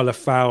Nsiala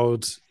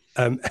fouled.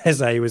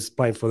 Eze was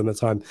playing for them at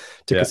the time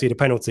to concede a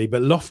penalty,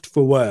 but Loft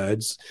for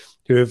Words,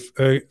 who have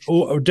I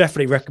would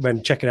definitely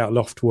recommend checking out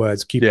Loft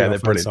Words. Keep it on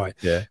the site.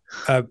 Yeah,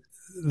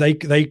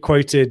 they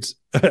quoted.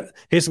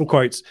 Here's some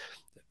quotes.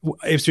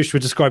 Ipswich were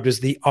described as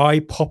the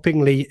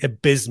eye-poppingly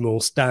abysmal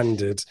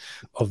standard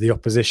of the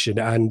opposition,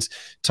 and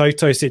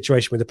Toto's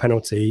situation with the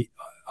penalty.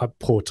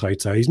 Poor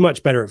Toto. He's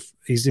much better.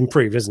 He's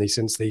improved, hasn't he,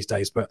 since these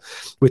days? But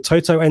with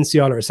Toto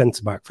Nsiala at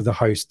centre-back for the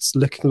hosts,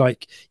 looking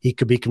like he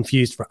could be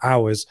confused for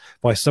hours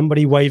by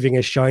somebody waving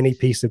a shiny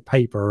piece of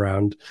paper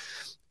around,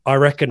 I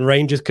reckon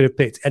Rangers could have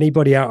picked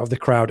anybody out of the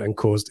crowd and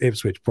caused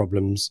Ipswich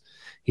problems.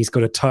 He's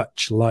got a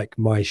touch like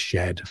my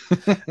shed.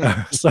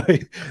 So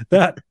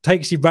that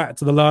takes you back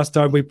to the last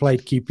time we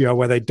played QPR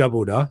where they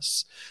doubled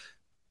us.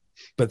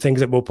 But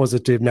things are more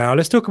positive now.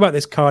 Let's talk about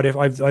this Cardiff.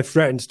 I've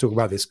threatened to talk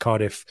about this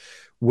Cardiff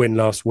win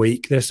last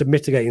week. There's some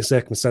mitigating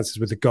circumstances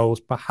with the goals,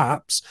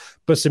 perhaps,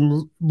 but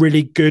some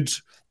really good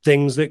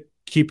things that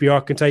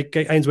Ainsworth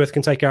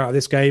can take out of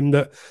this game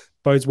that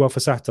bodes well for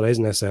Saturday,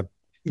 isn't there, Seb?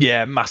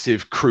 Yeah,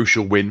 massive,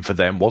 crucial win for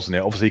them, wasn't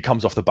it? Obviously, it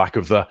comes off the back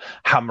of the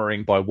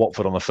hammering by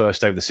Watford on the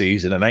first day of the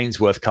season, and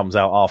Ainsworth comes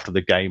out after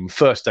the game,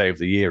 first day of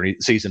the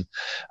season,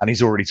 and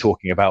he's already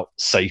talking about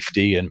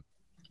safety and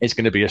it's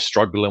going to be a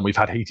struggle, and we've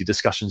had heated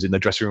discussions in the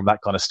dressing room,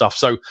 that kind of stuff.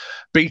 So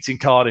beating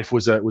Cardiff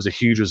was a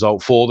huge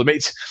result for them.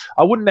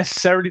 I wouldn't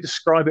necessarily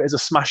describe it as a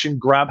smash and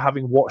grab,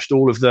 having watched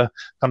all of the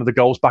kind of the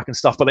goals back and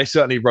stuff, but they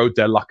certainly rode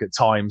their luck at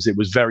times. It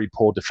was very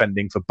poor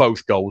defending for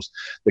both goals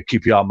that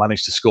QPR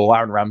managed to score.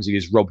 Aaron Ramsey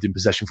is robbed in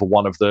possession for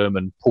one of them,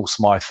 and Paul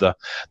Smythe,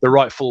 the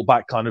right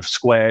full-back, kind of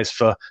squares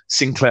for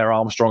Sinclair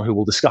Armstrong, who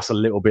we'll discuss a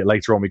little bit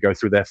later on. We go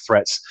through their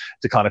threats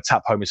to kind of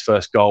tap home his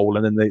first goal,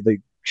 and then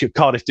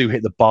Cardiff do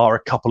hit the bar a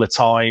couple of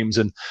times,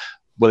 and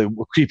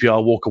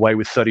QPR walk away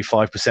with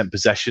 35%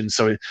 possession.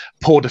 So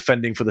poor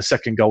defending for the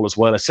second goal as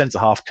well. A centre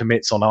half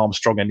commits on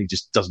Armstrong, and he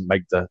just doesn't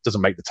make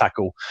the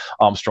tackle.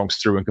 Armstrong's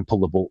through and can pull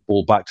the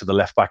ball back to the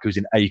left back, who's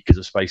in acres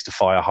of space to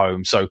fire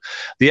home. So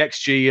the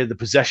XG, the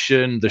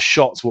possession, the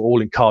shots were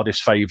all in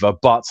Cardiff's favour.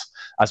 But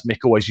as Mick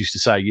always used to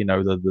say,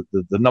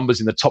 the numbers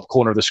in the top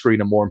corner of the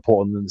screen are more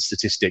important than the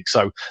statistics.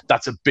 So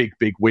that's a big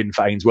win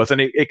for Ainsworth,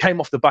 and it came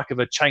off the back of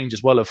a change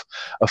as well of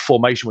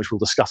formation, which we'll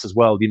discuss as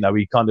well.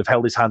 He kind of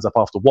held his hands up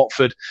after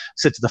Watford,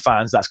 said to the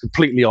fans, "That's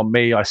completely on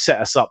me. I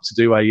set us up to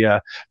do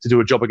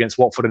a job against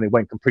Watford, and it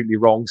went completely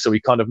wrong." So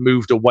he kind of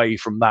moved away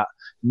from that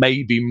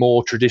maybe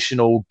more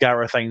traditional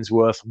Gareth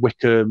Ainsworth,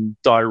 Wickham,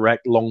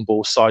 direct long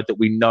ball side that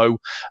we know,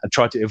 and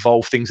tried to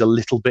evolve things a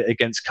little bit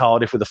against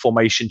Cardiff with a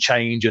formation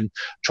change and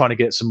trying to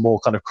get some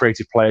more kind of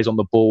creative players on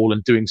the ball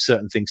and doing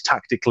certain things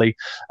tactically,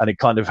 and it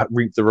kind of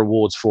reaped the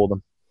rewards for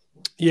them.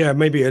 Yeah,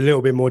 maybe a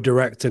little bit more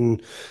direct and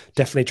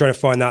definitely trying to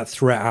find that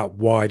threat out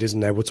wide,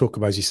 isn't there? We'll talk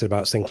about, as you said,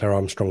 about Sinclair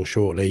Armstrong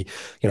shortly.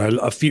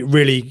 A few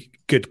really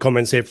good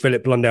comments here.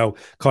 Philip Blundell,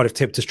 Cardiff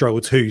tipped to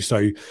struggle too.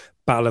 So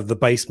battle of the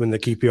basement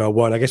that QPR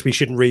won. I guess we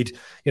shouldn't read,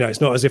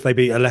 it's not as if they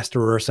beat a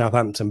Leicester or a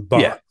Southampton,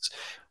 but,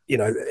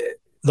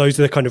 those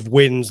are the kind of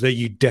wins that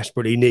you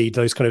desperately need,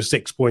 those kind of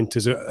 6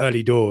 pointers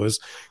early doors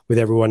with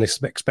everyone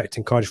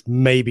expecting Cardiff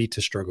maybe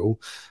to struggle.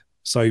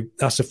 So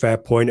that's a fair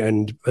point.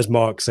 And as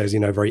Mark says,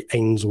 very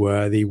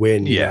Ainsworthy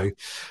win.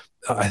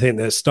 I think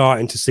they're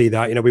starting to see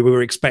that. We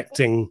were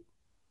expecting,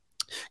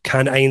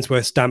 can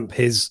Ainsworth stamp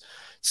his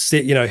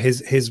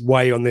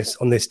way on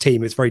this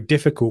team? It's very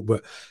difficult, but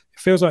it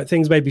feels like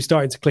things may be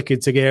starting to click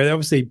into gear.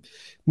 Obviously,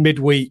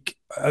 midweek,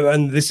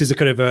 and this is a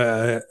kind of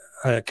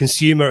a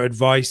consumer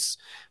advice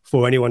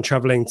for anyone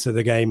travelling to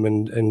the game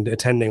and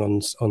attending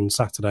on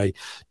Saturday.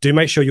 Do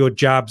make sure your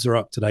jabs are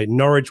up to date.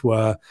 Norwich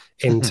were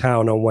in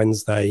town on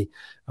Wednesday.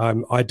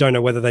 I don't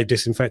know whether they've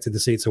disinfected the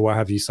seats or what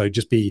have you, so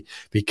just be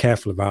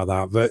careful about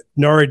that. But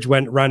Norwich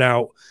ran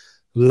out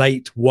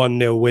late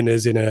 1-0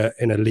 winners in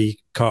a League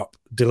Cup,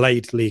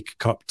 delayed League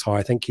Cup tie.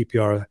 I think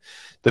QPR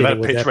they've had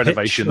a pitch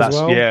renovation.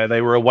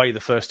 They were away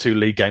the first 2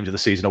 league games of the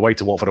season, away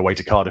to Watford, away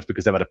to Cardiff,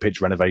 because they've had a pitch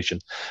renovation.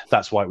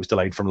 That's why it was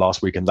delayed from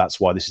last week, and that's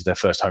why this is their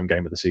first home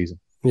game of the season.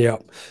 Yeah.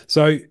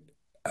 So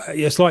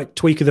a slight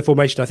tweak of the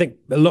formation. I think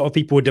a lot of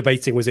people were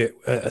debating, was it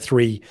a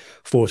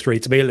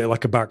 3-4-3? To me, it looked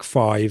like a back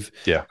 5.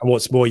 Yeah. And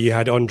what's more, you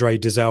had Andre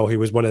Dizelle, who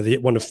was one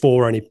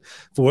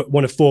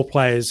of 4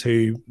 players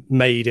who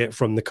made it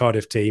from the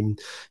Cardiff team,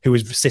 who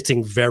was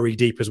sitting very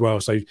deep as well.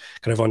 So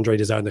kind of Andre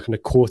Dizelle in the kind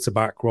of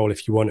quarterback role,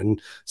 if you want,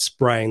 and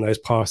spraying those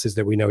passes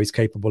that we know he's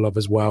capable of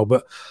as well.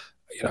 But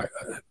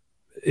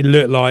it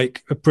looked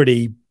like a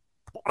pretty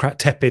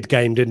tepid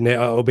game, didn't it?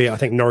 Albeit I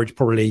think Norwich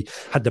probably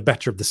had the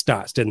better of the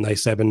stats, didn't they,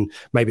 Seb? And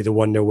maybe the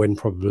 1-0 win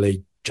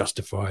probably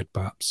justified,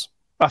 perhaps.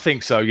 I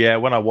think so, yeah.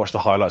 When I watched the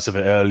highlights of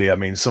it earlier, I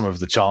mean, some of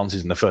the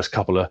chances in the first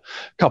couple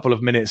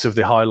of minutes of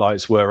the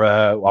highlights were,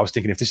 I was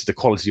thinking, if this is the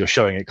quality you're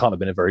showing, it can't have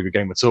been a very good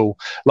game at all.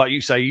 Like you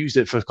say, used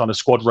it for kind of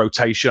squad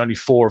rotation. Only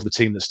 4 of the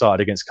team that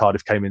started against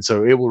Cardiff came in,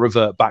 so it will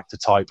revert back to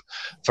type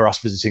for us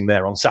visiting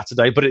there on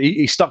Saturday. But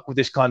he stuck with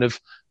this kind of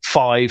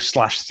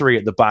 5/3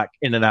 at the back,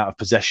 in and out of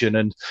possession.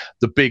 And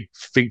the big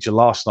feature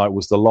last night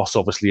was the loss,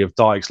 obviously, of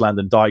Dykes,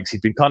 Landon Dykes.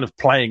 He'd been kind of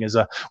playing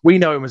we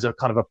know him as a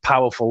kind of a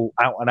powerful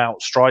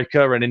out-and-out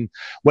striker. And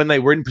when they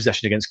were in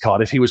possession against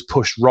Cardiff, he was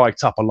pushed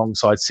right up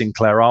alongside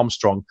Sinclair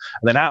Armstrong.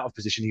 And then out of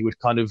position, he would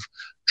kind of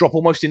drop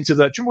almost into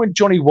do you remember when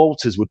Johnny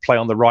Walters would play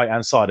on the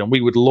right-hand side and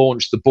we would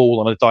launch the ball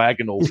on a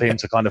diagonal for him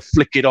to kind of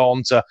flick it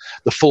on to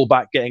the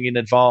fullback getting in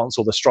advance,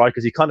 or the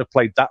strikers? He kind of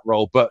played that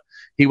role, but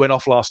he went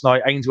off last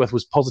night. Ainsworth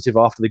was positive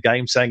after the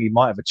game, saying he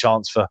might have a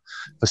chance for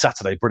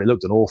Saturday, but it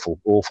looked an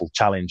awful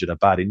challenge and a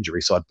bad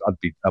injury. So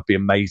I'd be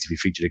amazed if he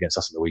featured against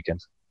us at the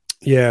weekend.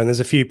 Yeah, and there's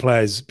a few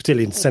players,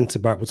 particularly in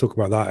centre-back, we'll talk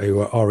about that,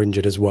 who are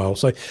injured as well.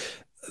 So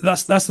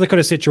that's the kind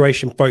of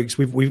situation, folks.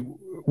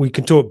 We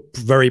can talk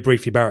very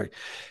briefly about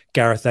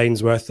Gareth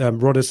Ainsworth.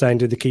 Rod is saying,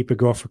 did the keeper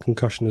go off for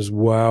concussion as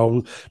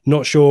well?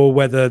 Not sure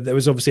whether there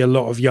was obviously a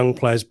lot of young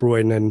players brought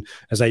in, and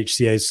as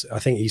HCA's, I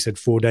think he said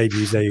 4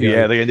 debuts. There you go.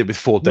 Yeah, they ended with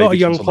 4 debuts. A lot of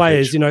young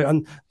players,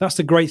 and that's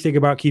the great thing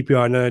about QPR.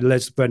 I know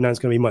Les Ferdinand's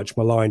going to be much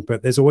maligned,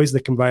 but there's always the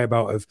conveyor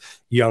belt of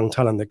young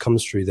talent that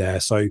comes through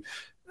there. So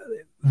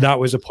that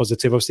was a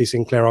positive. Obviously,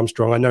 Sinclair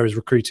Armstrong, I know, is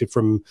recruited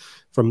from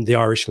the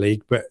Irish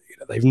League, but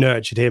they've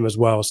nurtured him as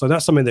well. So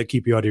that's something that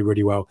QPR do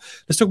really well.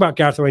 Let's talk about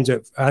Gareth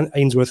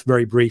Ainsworth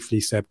very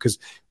briefly, Seb, because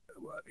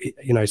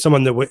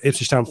someone that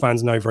Ipswich Town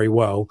fans know very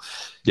well.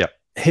 Yeah.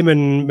 Him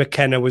and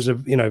McKenna was a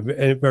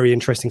very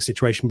interesting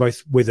situation,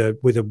 both with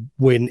a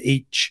win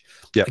each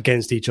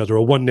against each other,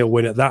 a 1-0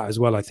 win at that as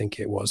well, I think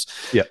it was.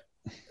 Yeah.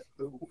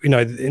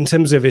 In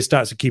terms of his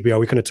stats at QPR,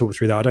 we kind of talked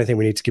through that. I don't think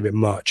we need to give it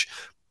much.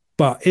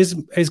 But here's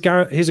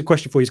a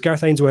question for you. Is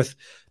Gareth Ainsworth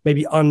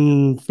maybe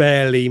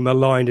unfairly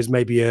maligned as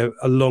maybe a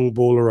long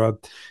ball or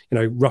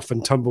a rough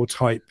and tumble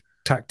type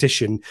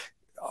tactician?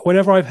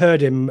 Whenever I've heard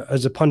him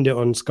as a pundit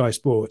on Sky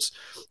Sports,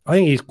 I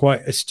think he's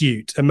quite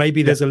astute, and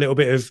maybe there's a little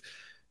bit of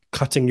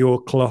cutting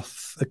your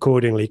cloth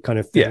accordingly kind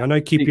of thing. Yeah. I know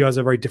QPR is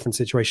a very different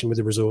situation with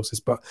the resources,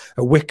 but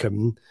at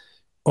Wycombe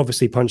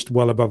obviously punched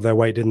well above their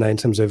weight, didn't they, in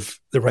terms of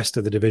the rest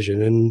of the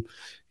division, and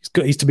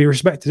he's to be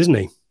respected, isn't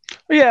he?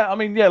 Yeah, I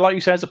mean, like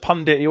you say, as a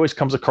pundit, he always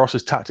comes across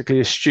as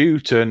tactically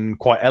astute and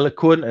quite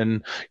eloquent.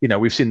 And,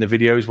 we've seen the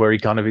videos where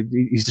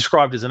he's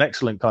described as an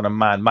excellent kind of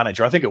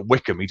manager. I think at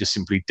Wycombe, he just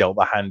simply played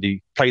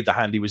the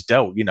hand he was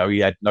dealt. He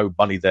had no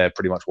money there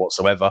pretty much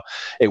whatsoever.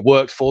 It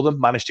worked for them,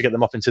 managed to get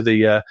them up into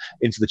the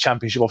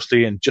Championship,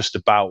 obviously, and just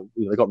about,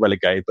 they got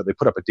relegated, but they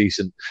put up a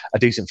decent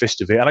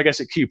fist of it. And I guess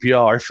at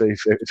QPR,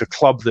 if a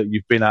club that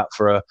you've been at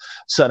for a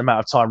certain amount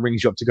of time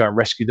rings you up to go and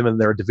rescue them and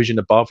they're a division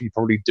above, you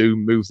probably do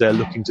move there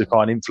looking to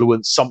kind of influence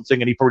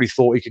something, and he probably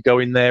thought he could go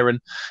in there and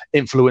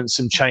influence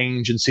some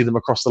change and see them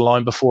across the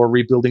line before a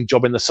rebuilding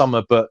job in the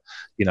summer. But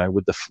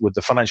with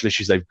the financial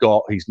issues they've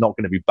got, he's not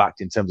going to be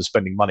backed in terms of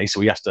spending money, so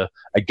he has to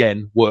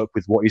again work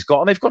with what he's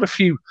got. And they've got a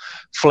few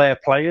flair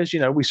players.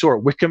 We saw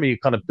at Wycombe, he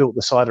kind of built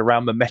the side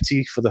around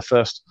Mehmeti for the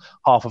first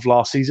half of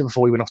last season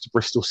before he went off to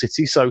Bristol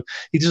City, so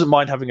he doesn't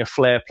mind having a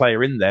flair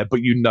player in there.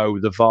 But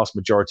the vast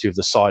majority of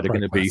the side are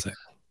going to be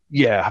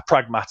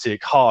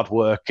pragmatic,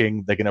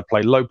 hard-working. They're going to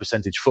play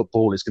low-percentage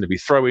football. It's going to be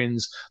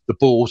throw-ins. The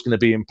ball's going to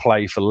be in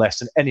play for less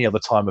than any other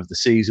time of the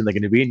season. They're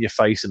going to be in your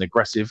face and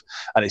aggressive,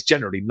 and it's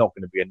generally not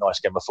going to be a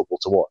nice game of football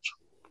to watch.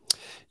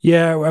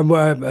 Yeah,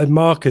 and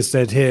Marcus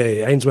said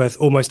here, Ainsworth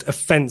almost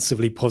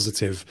offensively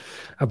positive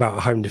about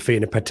a home defeat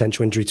and a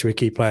potential injury to a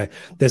key player.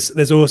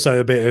 There's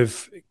also a bit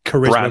of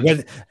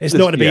charisma. It's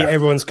not to be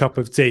everyone's cup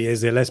of tea,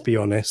 is it? Let's be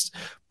honest.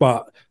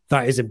 But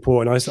that is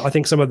important. I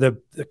think some of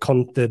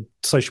the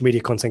social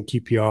media content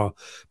QPR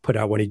put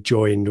out when he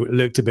joined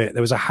looked a bit.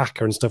 There was a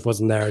hacker and stuff,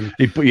 wasn't there? And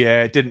a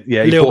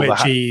little bit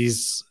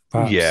cheese.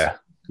 Perhaps.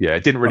 Yeah,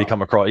 it didn't really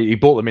come across. He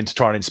brought them in to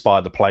try and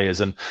inspire the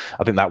players, and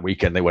I think that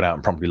weekend they went out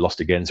and promptly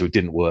lost again, so it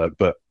didn't work.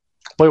 But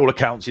by all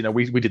accounts,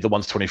 we did the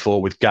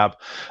 1-24 with Gab.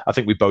 I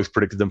think we both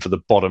predicted them for the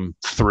bottom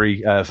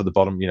three, for the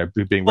bottom,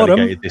 being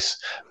relegated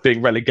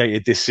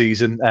this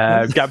season.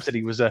 Gab said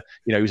he was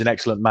he was an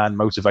excellent man,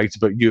 motivated,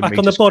 but you and back me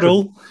on the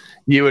bottle.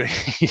 You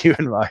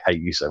and I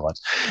hate you so much.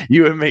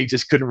 You and me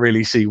just couldn't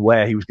really see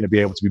where he was going to be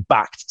able to be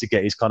backed to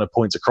get his kind of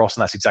points across,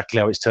 and that's exactly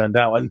how it's turned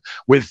out. And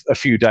with a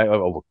few days,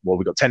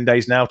 we've got 10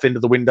 days now at the end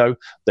of the window.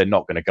 They're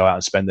not going to go out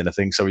and spend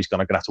anything, so he's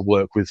going to have to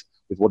work with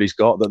what he's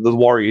got. The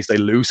worry is they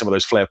lose some of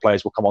those flair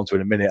players. We'll come on to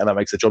in a minute, and that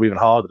makes the job even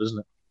harder, doesn't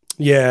it?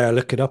 Yeah,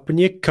 look it up in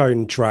your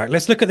cone track.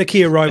 Let's look at the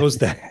key arrivals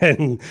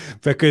then,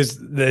 because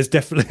there's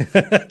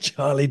definitely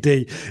Charlie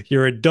D.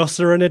 You're a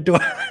dosser and a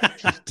Dwight.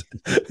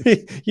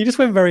 You just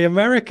went very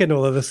American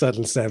all of a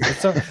sudden, Seb.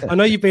 So, I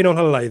know you've been on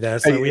holiday there,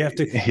 so we have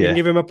to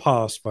give him a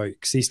pass,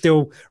 folks. He's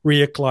still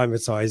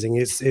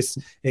reacclimatizing.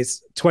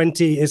 It's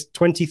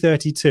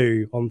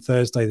 2032 on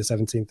Thursday, the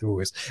 17th of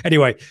August.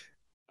 Anyway.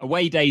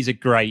 Away days are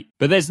great,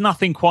 but there's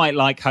nothing quite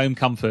like home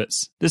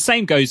comforts. The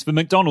same goes for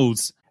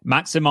McDonald's.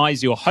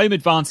 Maximise your home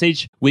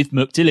advantage with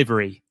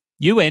McDelivery.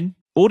 You in?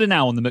 Order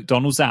now on the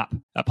McDonald's app.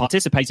 At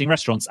participating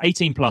restaurants,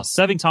 18 plus,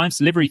 serving times,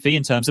 delivery fee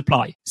and terms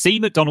apply. See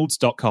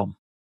mcdonalds.com.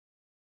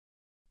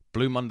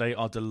 Blue Monday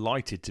are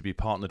delighted to be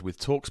partnered with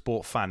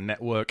TalkSport Fan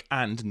Network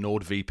and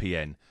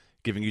NordVPN,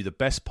 giving you the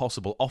best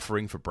possible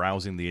offering for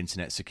browsing the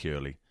internet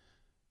securely.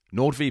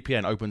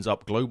 NordVPN opens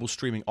up global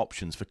streaming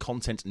options for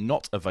content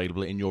not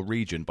available in your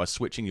region by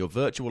switching your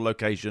virtual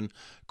location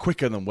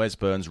quicker than Wes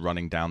Burns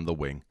running down the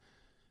wing.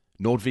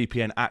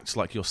 NordVPN acts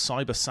like your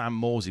cyber Sam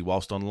Morsey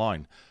whilst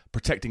online,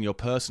 protecting your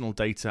personal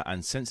data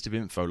and sensitive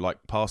info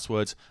like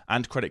passwords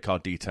and credit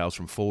card details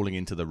from falling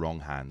into the wrong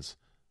hands.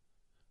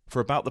 For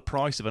about the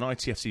price of an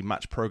ITFC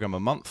match program a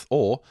month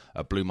or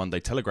a Blue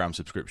Monday Telegram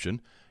subscription,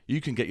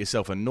 you can get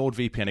yourself a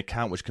NordVPN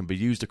account which can be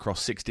used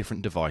across 6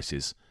 different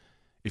devices.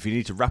 If you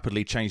need to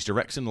rapidly change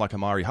direction like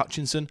Amari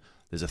Hutchinson,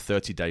 there's a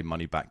 30-day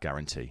money-back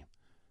guarantee.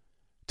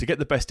 To get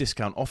the best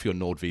discount off your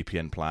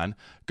NordVPN plan,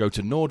 go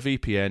to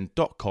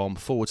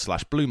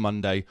nordvpn.com/Blue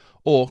Monday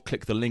or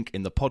click the link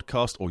in the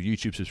podcast or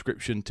YouTube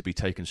subscription to be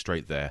taken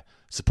straight there,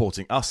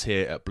 supporting us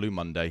here at Blue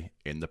Monday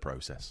in the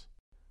process.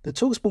 The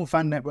TalkSport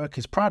Fan Network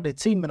is proudly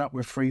teaming up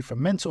with Free for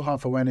Mental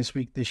Health Awareness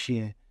Week this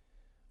year.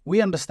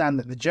 We understand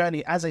that the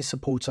journey as a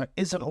supporter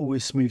isn't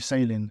always smooth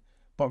sailing,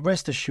 but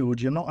rest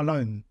assured you're not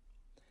alone.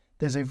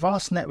 There's a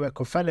vast network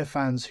of fellow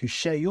fans who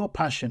share your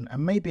passion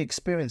and may be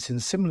experiencing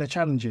similar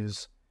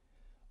challenges.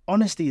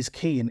 Honesty is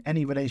key in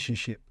any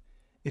relationship.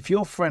 If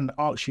your friend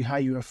asks you how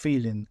you are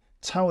feeling,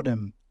 tell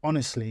them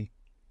honestly.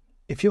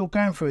 If you're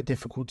going through a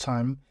difficult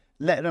time,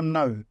 let them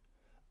know.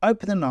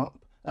 Opening up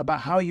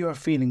about how you are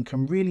feeling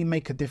can really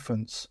make a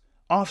difference.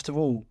 After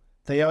all,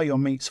 they are your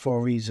mates for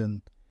a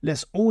reason.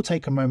 Let's all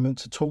take a moment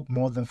to talk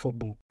more than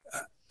football.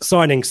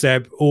 Signing,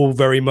 Seb, all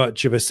very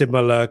much of a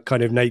similar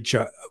kind of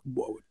nature.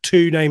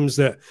 2 names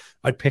that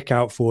I'd pick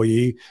out for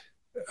you.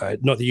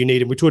 Not that you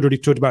need him. We already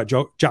talked about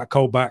Jack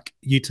Colback,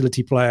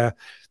 utility player,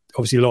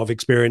 obviously a lot of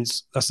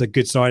experience. That's a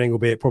good signing,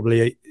 albeit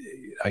probably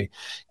going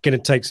to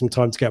take some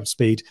time to get up to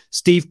speed.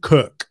 Steve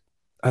Cook,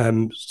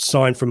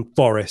 signed from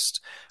Forest.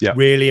 Yeah.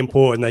 Really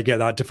important they get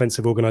that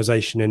defensive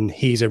organisation, and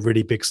he's a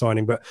really big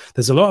signing. But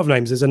there's a lot of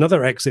names. There's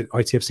another exit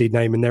ITFC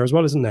name in there as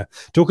well, isn't there?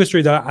 Talk us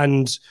through that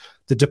and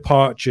the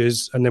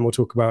departures, and then we'll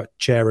talk about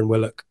Chair and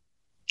Willock.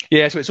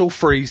 Yeah, so it's all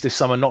freeze this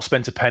summer, not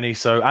spent a penny.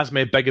 So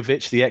Asmir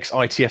Begovic, the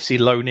ex-ITFC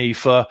loanee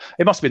for,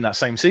 it must have been that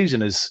same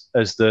season as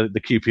the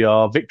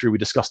QPR victory we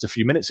discussed a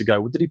few minutes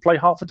ago. Did he play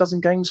half a dozen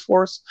games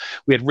for us?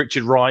 We had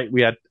Richard Wright,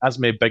 we had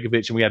Asmir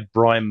Begovic, and we had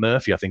Brian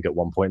Murphy, I think, at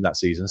one point that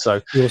season.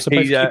 So he also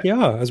played for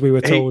QPR, as we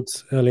were told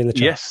early in the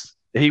chat. Yes.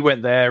 He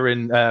went there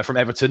from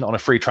Everton on a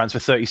free transfer,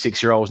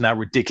 36-year-olds, now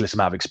ridiculous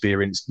amount of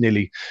experience,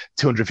 nearly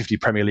 250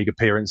 Premier League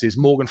appearances.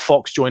 Morgan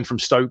Fox joined from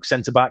Stoke,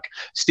 centre-back.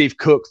 Steve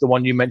Cook, the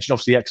one you mentioned,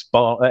 obviously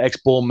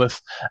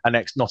ex-Bournemouth and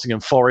ex-Nottingham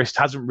Forest,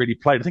 hasn't really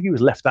played. I think he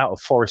was left out of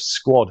Forest's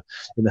squad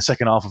in the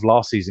second half of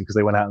last season because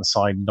they went out and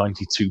signed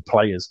 92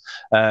 players.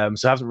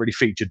 So hasn't really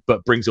featured,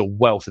 but brings a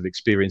wealth of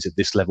experience at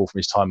this level from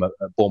his time at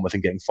Bournemouth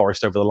and getting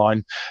Forest over the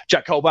line.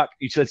 Jack Colback,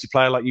 utility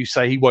player, like you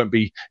say, he won't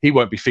be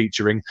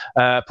featuring.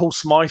 Paul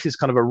Smythe is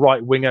kind of a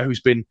right winger who's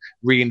been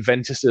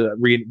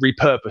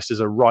repurposed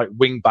as a right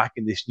wing back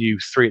in this new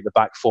 3 at the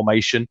back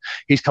formation.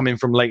 He's coming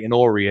from Leyton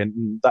Orient,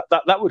 and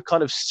that would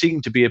kind of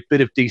seem to be a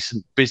bit of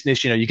decent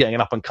business. You're getting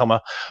an up and comer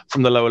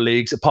from the lower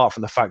leagues, apart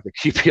from the fact that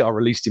QPR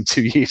released him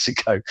 2 years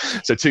ago.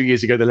 So 2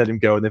 years ago they let him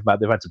go, and they've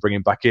had to bring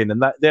him back in,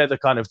 and they're the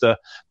kind of the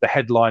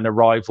headline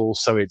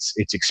arrivals. So it's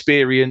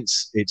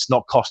experience, it's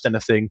not cost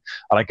anything,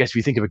 and I guess if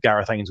you think of a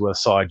Gareth Ainsworth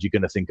side, you're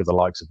going to think of the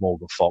likes of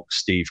Morgan Fox,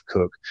 Steve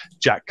Cook,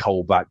 Jack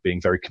Colback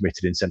being very committed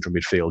committed in central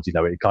midfield.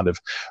 It kind of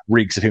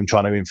reeks of him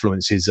trying to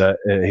influence his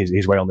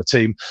way on the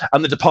team.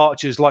 And the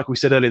departures, like we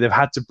said earlier, they've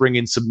had to bring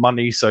in some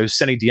money. So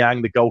Seny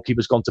Dieng, the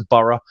goalkeeper's gone to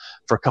Borough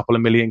for a couple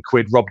of million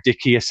quid. Rob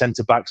Dickie, a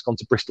centre-back's gone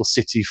to Bristol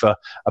City for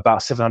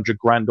about 700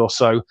 grand or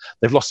so.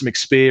 They've lost some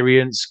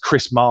experience.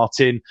 Chris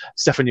Martin,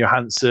 Stefan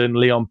Johansson,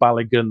 Leon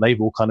Balogun,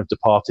 they've all kind of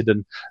departed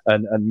and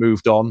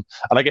moved on.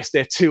 And I guess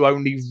their two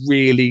only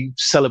really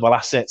sellable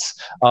assets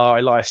are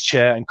Elias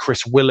Chair and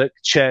Chris Willock.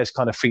 Chair's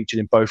kind of featured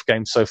in both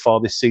games so far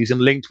this season,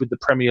 linked with the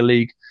Premier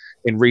League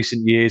in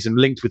recent years and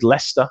linked with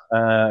Leicester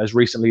as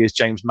recently as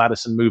James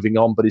Maddison moving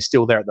on, but is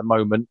still there at the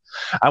moment.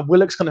 And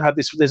Willock's kind of had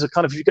this, there's a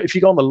kind of, if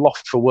you go on the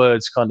Loft for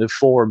Words kind of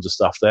forums and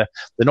stuff there,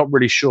 they're not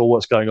really sure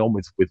what's going on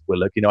with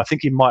Willock. I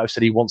think he might have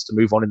said he wants to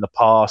move on in the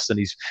past, and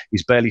he's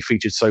barely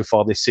featured so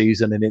far this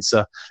season. And it's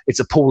a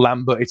Paul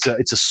Lambert,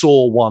 it's a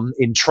sore one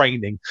in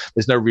training.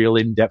 There's no real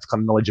in-depth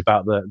kind of knowledge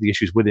about the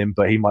issues with him,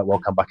 but he might well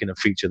come back in and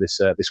feature this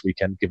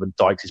weekend, given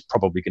Dykes is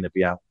probably going to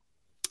be out.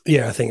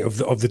 Yeah, I think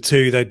of the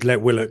two, they'd let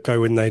Willock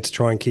go in there to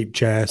try and keep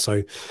Chair.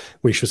 So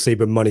we shall see,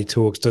 but money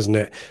talks, doesn't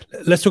it?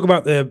 Let's talk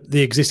about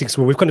the existing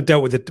squad. We've kind of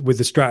dealt with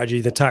the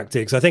strategy, the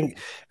tactics. I think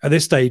at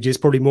this stage, it's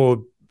probably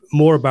more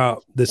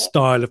about the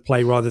style of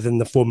play rather than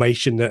the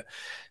formation that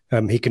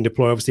he can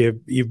deploy. Obviously,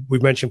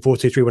 we've mentioned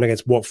 4-2-3-1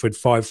 against Watford,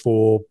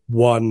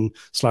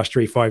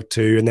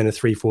 5-4-1/3-5-2, and then a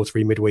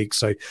 3-4-3 midweek.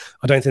 So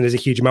I don't think there's a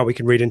huge amount we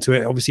can read into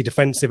it. Obviously,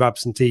 defensive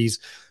absentees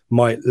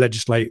might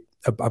legislate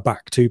a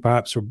back two,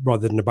 perhaps,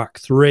 rather than a back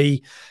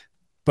three.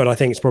 But I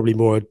think it's probably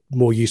more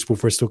useful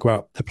for us to talk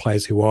about the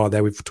players who are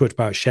there. We've talked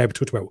about Shea, we've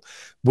talked about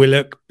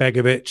Willock,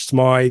 Begovic,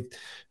 Smythe.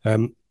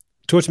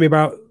 Talk to me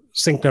about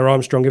Sinclair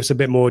Armstrong. Give us a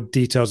bit more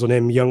details on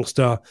him.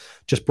 Youngster,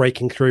 just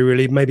breaking through,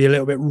 really. Maybe a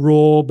little bit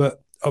raw,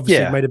 but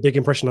obviously made a big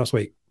impression last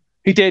week.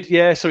 He did,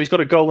 yeah. So he's got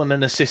a goal and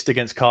an assist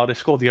against Cardiff,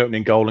 scored the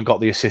opening goal and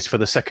got the assist for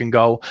the second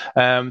goal.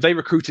 They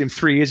recruited him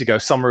 3 years ago,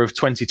 summer of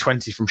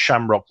 2020, from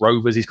Shamrock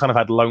Rovers. He's kind of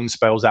had loan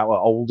spells out at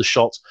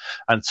Aldershot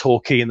and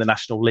Torquay in the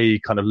National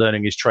League, kind of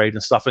learning his trade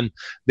and stuff. And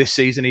this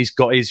season he's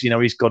got his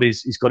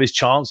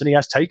chance, and he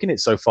has taken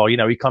it so far.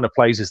 He kind of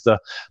plays as the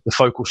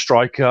focal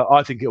striker.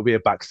 I think it'll be a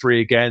back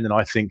three again, and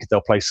I think they'll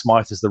play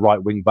Smythe as the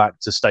right wing back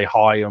to stay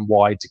high and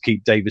wide to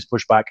keep Davis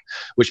pushed back,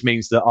 which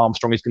means that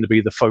Armstrong is going to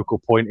be the focal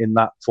point in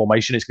that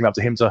formation. It's going to be up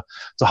to him to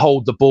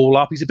hold the ball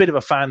up. He's a bit of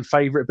a fan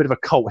favourite, a bit of a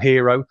cult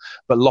hero,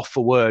 but Loft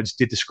for Words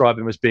did describe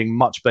him as being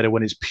much better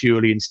when it's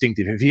purely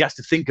instinctive. If he has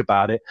to think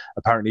about it,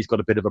 apparently he's got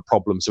a bit of a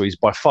problem. So he's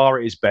by far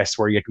at his best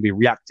where he can be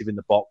reactive in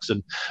the box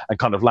and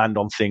kind of land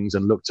on things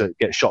and look to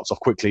get shots off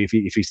quickly.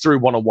 If he's through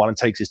one-on-one and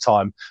takes his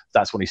time,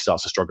 that's when he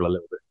starts to struggle a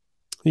little bit.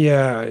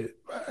 Yeah,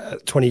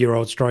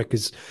 20-year-old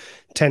strikers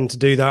tend to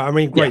do that. I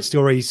mean, great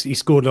story. He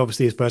scored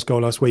obviously his first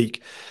goal last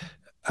week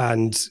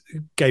and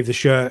gave the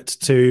shirt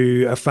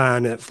to a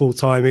fan at full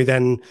time, who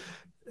then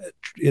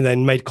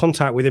made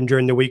contact with him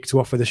during the week to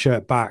offer the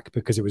shirt back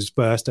because it was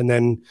burst. And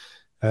then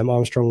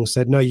Armstrong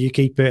said, "No, you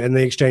keep it." And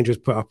the exchange was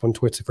put up on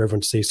Twitter for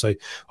everyone to see. So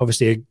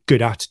obviously a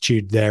good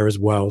attitude there as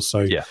well.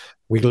 So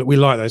we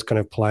like those kind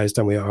of players,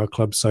 don't we, at our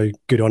club? So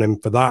good on him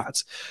for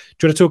that.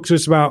 Do you want to talk to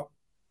us about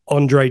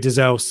Andre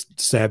Dizelle,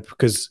 Seb?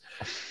 Because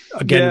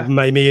again,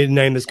 maybe a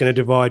name that's going to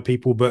divide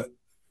people, but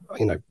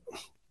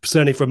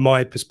certainly from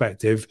my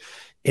perspective,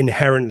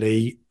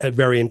 inherently a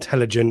very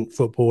intelligent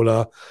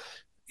footballer,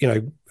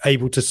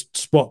 able to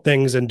spot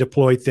things and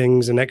deploy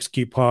things and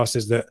execute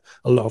passes that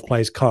a lot of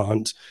players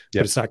can't.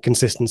 But it's that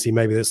consistency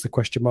maybe that's the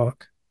question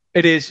mark.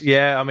 It is,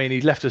 yeah. I mean,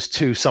 he left us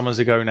 2 summers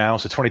ago now.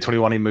 So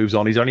 2021, he moves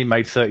on. He's only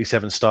made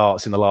 37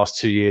 starts in the last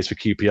 2 years for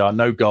QPR.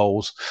 No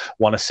goals,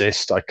 1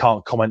 assist. I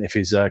can't comment if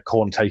his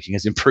corn taking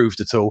has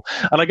improved at all.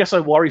 And I guess I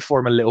worry for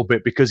him a little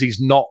bit because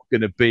he's not going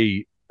to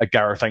be a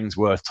Gareth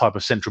Ainsworth type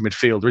of central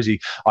midfielder, is he?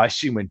 I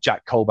assume when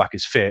Jack Colback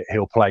is fit,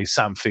 he'll play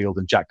Sam Field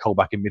and Jack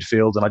Colback in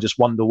midfield. And I just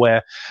wonder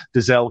where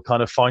Dizelle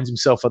kind of finds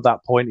himself at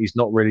that point. He's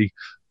not really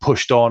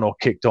pushed on or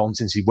kicked on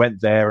since he went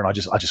there. And I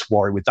just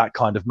worry with that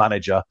kind of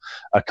manager,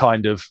 a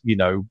kind of,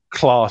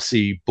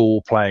 classy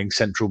ball playing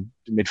central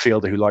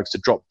midfielder who likes to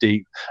drop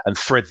deep and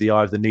thread the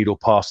eye of the needle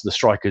past the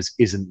strikers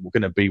isn't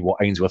going to be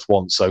what Ainsworth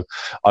wants. So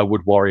I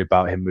would worry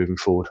about him moving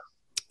forward.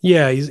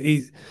 Yeah,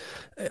 he's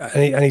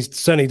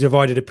certainly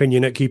divided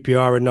opinion at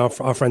QPR, and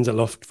our friends at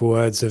Loft for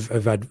Words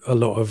have had a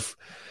lot of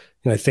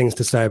things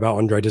to say about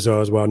Andre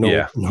Dizelle as well.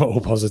 Not all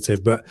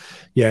positive, but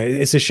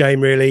it's a shame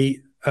really.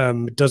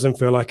 It doesn't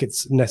feel like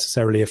it's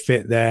necessarily a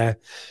fit there,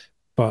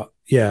 but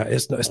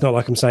it's not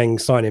like I'm saying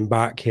sign him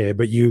back here,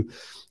 but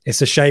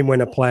it's a shame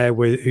when a player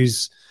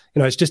who's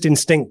it's just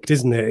instinct,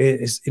 isn't it?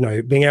 It's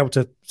being able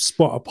to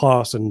spot a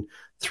pass and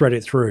thread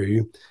it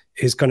through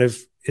is kind of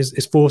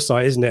is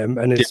foresight, isn't it?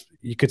 And it's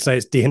you could say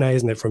it's DNA,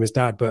 isn't it, from his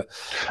dad? But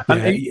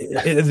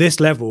at this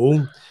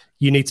level,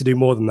 you need to do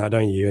more than that,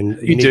 don't you?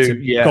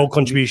 And goal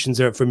contributions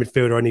for a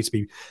midfielder need to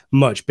be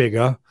much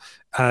bigger.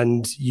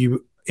 And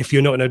if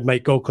you're not going to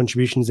make goal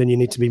contributions, then you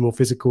need to be more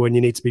physical and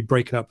you need to be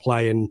breaking up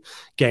play and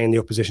getting the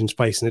opposition's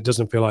pace. And it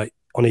doesn't feel like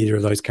on either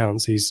of those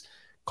counts he's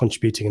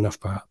contributing enough,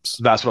 perhaps.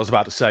 That's what I was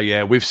about to say.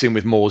 Yeah, we've seen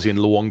with Morsey and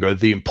Luongo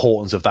the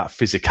importance of that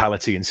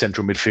physicality in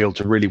central midfield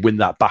to really win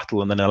that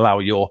battle and then allow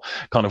your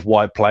kind of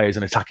wide players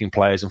and attacking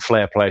players and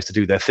flair players to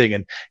do their thing.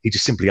 And he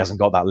just simply hasn't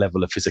got that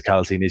level of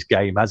physicality in his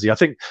game, has he? I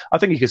think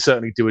he could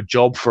certainly do a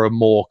job for a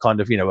more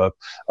kind of,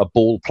 a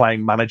ball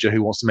playing manager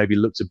who wants to maybe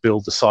look to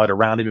build the side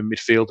around him in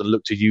midfield and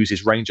look to use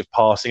his range of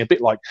passing. A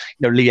bit like,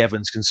 Lee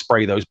Evans can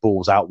spray those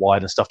balls out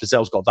wide and stuff.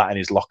 Dazell's got that in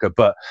his locker,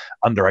 but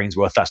under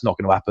Ainsworth, that's not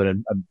going to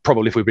happen. And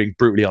probably, if we're being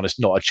brutally honest,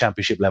 not a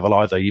championship level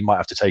either. You might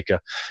have to take a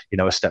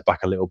step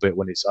back a little bit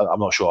when it's, I'm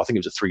not sure. I think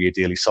it was a 3-year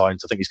deal he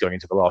signed. So I think he's going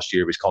into the last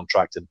year of his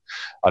contract, and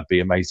I'd be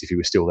amazed if he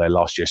was still there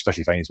last year,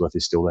 especially if Ainsworth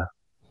is still there.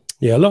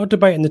 Yeah, a lot of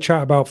debate in the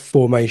chat about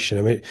formation.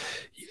 I mean,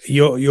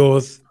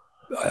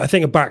 I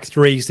think a back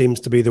three seems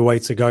to be the way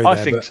to go. I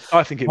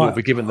think it will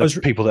be, given the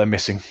people that are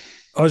missing.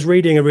 I was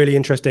reading a really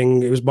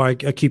interesting, it was by a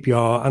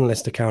QPR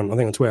analyst account, I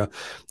think on Twitter,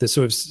 that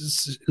sort of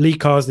Lee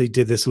Carsley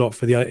did this a lot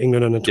for the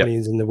England under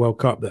 20s in the World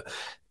Cup,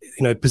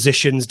 that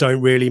positions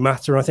don't really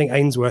matter. I think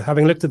Ainsworth,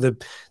 having looked at the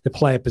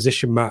player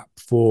position map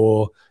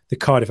for the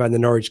Cardiff and the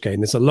Norwich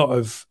game, there's a lot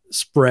of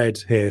spread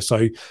here.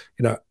 So,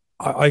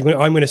 I'm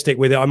going to stick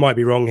with it. I might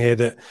be wrong here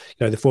that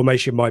the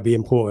formation might be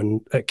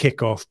important at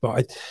kickoff,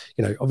 but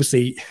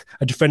obviously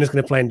a defender's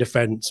going to play in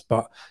defence.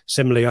 But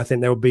similarly, I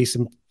think there will be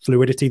some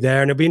fluidity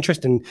there, and it'll be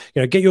interesting.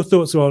 Get your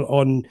thoughts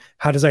on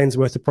how does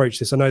Ainsworth approach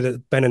this. I know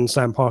that Ben and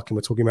Sam Parkin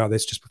were talking about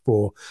this just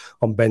before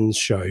on Ben's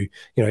show.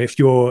 If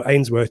you're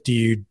Ainsworth, do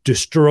you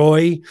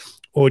destroy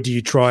or do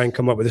you try and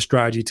come up with a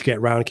strategy to get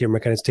around Kieran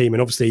McKenna's team?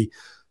 And obviously,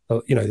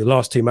 the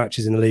last two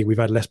matches in the league, we've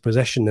had less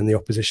possession than the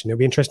opposition. It'll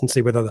be interesting to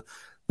see whether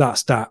that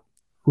stat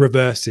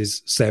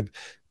reverses. Seb,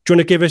 do you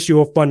want to give us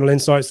your final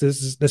insights?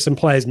 There's some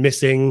players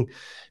missing.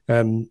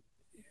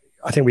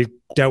 I think we've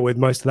dealt with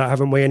most of that,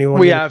 haven't we? Anyone?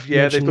 We have,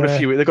 yeah. They've got a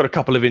few. They've got a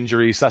couple of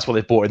injuries. That's why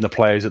they've brought in the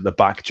players at the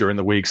back during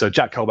the week. So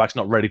Jack Colback's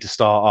not ready to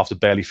start after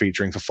barely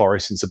featuring for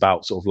Forest since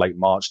about sort of late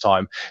March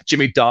time.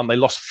 Jimmy Dunn, they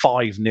lost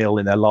 5-0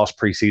 in their last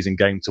pre-season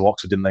game to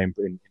Oxford, didn't they?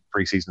 In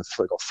pre-season,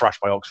 got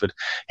thrashed by Oxford.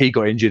 He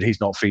got injured.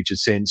 He's not featured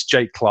since.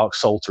 Jake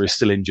Clark-Salter is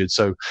still injured.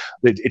 So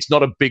it's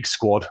not a big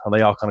squad, and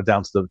they are kind of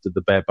down to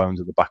the bare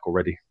bones at the back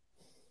already.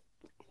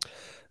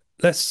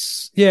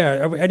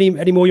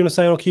 Any more you want to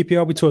say on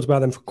QPR? We talked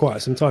about them for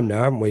quite some time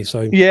now, haven't we?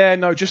 So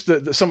just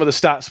some of the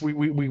stats.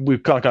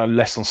 We've kind of gone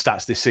less on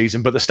stats this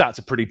season, but the stats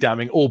are pretty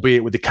damning,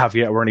 albeit with the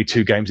caveat we're only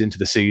 2 games into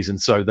the season.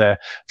 So their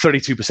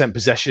 32%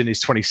 possession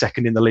is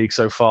 22nd in the league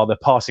so far. Their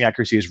passing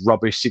accuracy is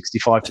rubbish,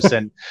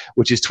 65%,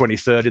 which is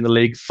 23rd in the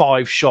league.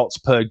 5 shots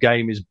per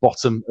game is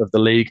bottom of the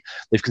league.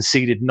 They've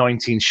conceded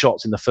 19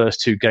 shots in the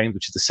first 2 games,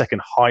 which is the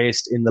second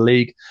highest in the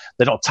league.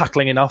 They're not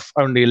tackling enough.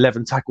 Only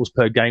 11 tackles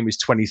per game is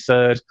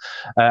 23rd.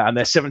 And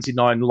their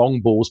 79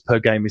 long balls per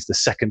game is the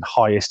second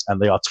highest,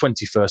 and they are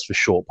 21st for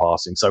short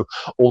passing. So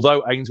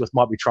although Ainsworth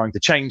might be trying to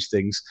change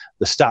things,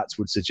 the stats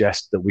would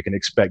suggest that we can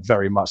expect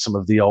very much some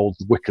of the old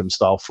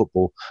Wickham-style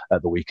football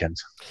at the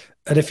weekend.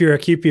 And if you're a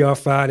QPR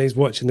fan who's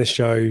watching this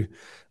show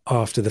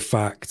after the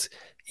fact,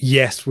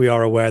 yes, we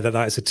are aware that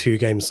is a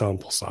 2-game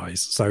sample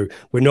size. So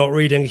we're not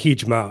reading a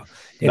huge amount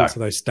into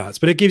those stats,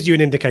 but it gives you an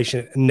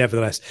indication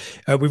nevertheless.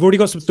 We've already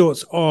got some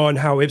thoughts on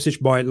how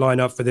Ipswich might line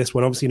up for this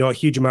one. Obviously not a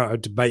huge amount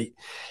of debate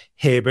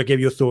here, but give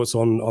your thoughts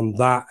on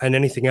that and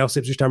anything else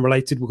Ipswich Town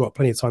related. We've got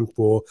plenty of time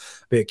for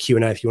a bit of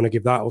Q&A if you want to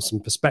give that or some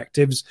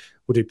perspectives.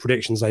 We'll do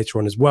predictions later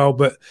on as well.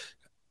 But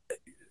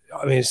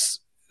I mean,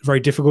 it's very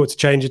difficult to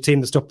change a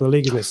team that's top of the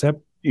league, isn't it,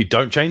 Seb? You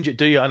don't change it,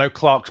 do you? I know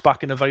Clark's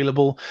back and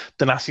available.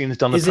 Danassian's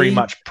done the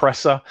pre-match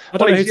presser. I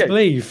don't know who to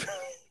believe.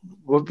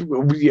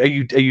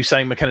 Are you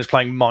saying McKenna's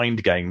playing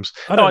mind games?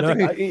 I don't know.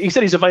 Think he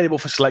said he's available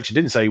for selection.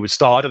 Didn't say he would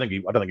start. I don't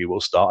think he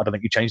will start. I don't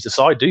think you change the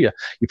side, do you?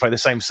 You play the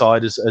same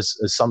side as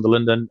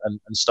Sunderland and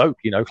Stoke.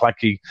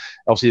 Like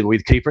obviously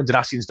with keeper, and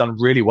Danassian's done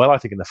really well, I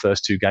think, in the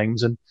first 2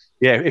 games. And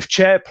yeah, if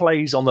Chair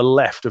plays on the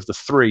left of the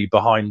 3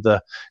 behind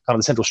the kind of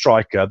the central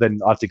striker, then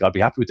I think I'd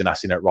be happy with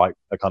Danassian at right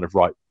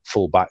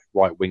full back,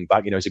 right wing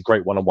back. He's a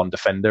great one-on-one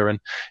defender, and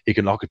he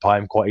can occupy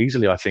him quite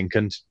easily, I think.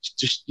 And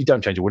just you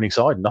don't change a winning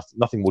side.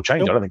 Nothing will change.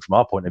 Nope. I don't think from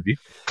our point of view.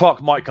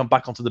 Clark might come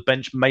back onto the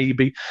bench,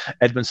 maybe.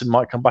 Edmondson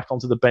might come back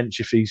onto the bench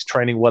if he's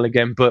training well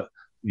again, but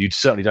you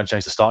certainly don't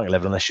change the starting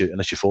 11 unless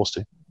you're forced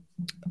to.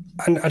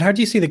 And how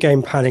do you see the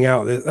game panning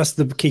out? That's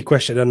the key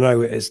question. I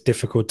know it's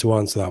difficult to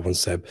answer that one,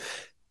 Seb.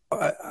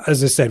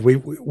 As I said,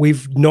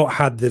 we've not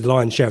had the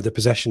lion's share of the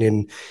possession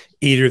in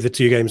either of the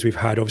 2 games we've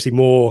had. Obviously,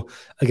 more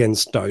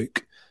against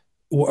Stoke,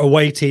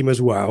 away team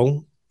as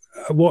well.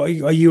 What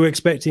are you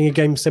expecting a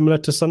game similar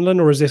to Sunderland,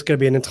 or is this going to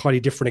be an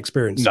entirely different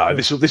experience? No,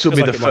 this will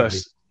be the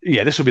first.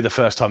 Yeah, this will be the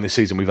first time this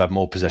season we've had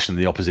more possession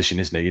than the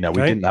opposition, isn't it? We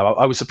didn't have.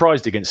 I was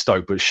surprised against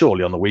Stoke, but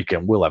surely on the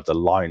weekend we'll have the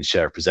lion's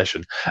share of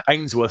possession.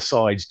 Ainsworth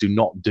sides do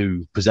not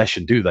do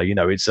possession, do they?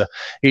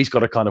 He's got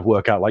to kind of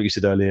work out, like you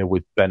said earlier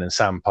with Ben and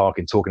Sam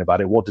Parkin talking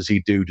about it. What does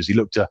he do? Does he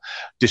look to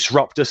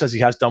disrupt us as he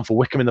has done for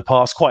Wickham in the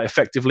past quite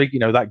effectively?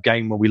 That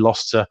game when we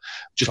lost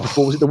just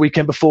before, was it the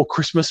weekend before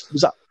Christmas?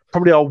 Was that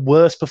probably our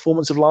worst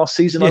performance of last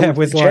season. Yeah,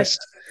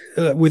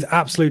 with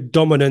absolute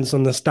dominance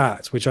on the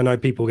stats, which I know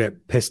people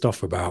get pissed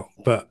off about,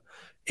 but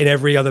in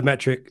every other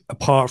metric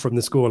apart from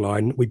the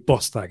scoreline, we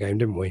bossed that game,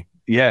 didn't we?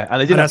 Yeah,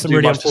 and they didn't have some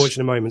really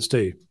unfortunate moments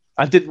too.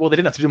 And they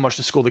didn't have to do much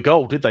to score the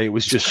goal, did they? It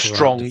was just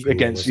strong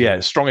against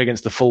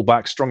the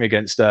fullback, strong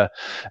against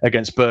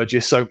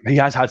Burgess. So he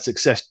has had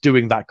success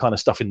doing that kind of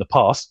stuff in the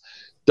past.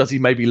 Does he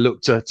maybe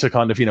look to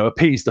kind of,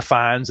 appease the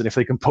fans? And if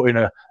they can put in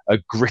a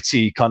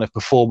gritty kind of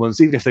performance,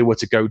 even if they were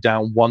to go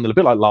down 1-0, a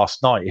bit like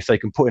last night, if they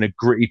can put in a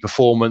gritty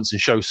performance and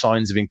show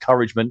signs of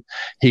encouragement,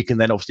 he can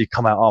then obviously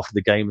come out after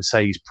the game and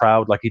say he's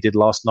proud like he did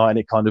last night. And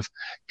it kind of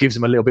gives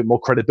him a little bit more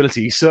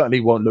credibility. He certainly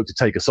won't look to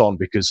take us on,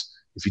 because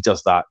if he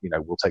does that,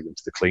 we'll take them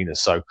to the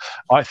cleaners. So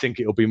I think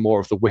it'll be more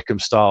of the Wickham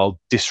style,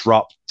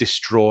 disrupt,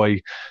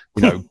 destroy,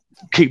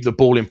 keep the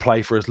ball in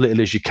play for as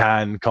little as you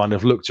can, kind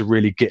of look to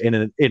really get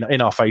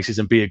in our faces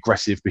and be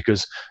aggressive,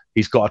 because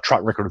he's got a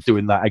track record of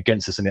doing that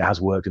against us and it has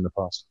worked in the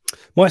past.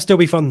 Might still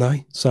be fun though,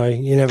 so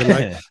you never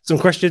know. Some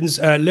questions.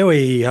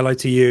 Louis, hello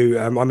to you.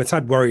 I'm a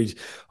tad worried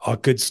our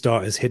good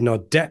start has hidden our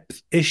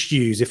depth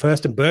issues. If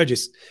Hurst and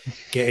Burgess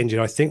get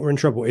injured, I think we're in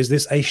trouble. Is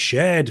this a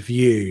shared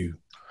view?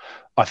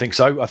 I think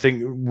so. I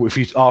think if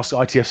you ask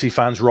ITFC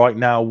fans right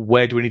now,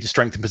 where do we need to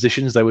strengthen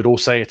positions, they would all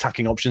say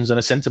attacking options and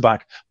a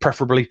centre-back,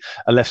 preferably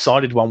a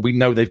left-sided one. We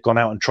know they've gone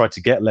out and tried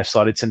to get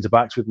left-sided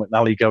centre-backs with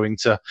McNally going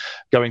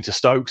to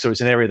Stoke, so it's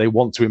an area they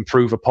want to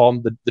improve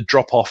upon. The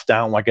drop-off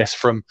down, I guess,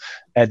 from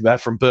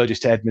Burgess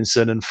to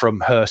Edmondson and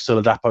from Hurst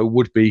to Ladapo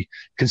would be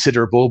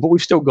considerable, but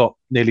we've still got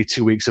nearly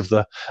 2 weeks of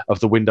the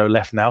window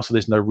left now, so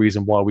there's no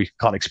reason why we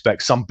can't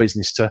expect some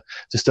business to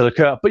still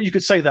occur. But you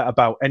could say that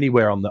about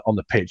anywhere on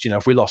the pitch.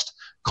 If we lost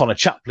Connor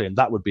Chaplin,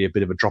 that would be a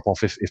bit of a drop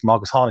off if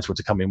Marcus Harness were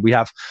to come in. We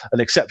have an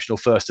exceptional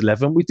first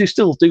 11. We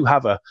still do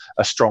have a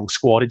strong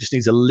squad. It just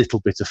needs a little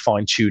bit of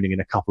fine tuning in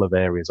a couple of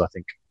areas, I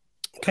think.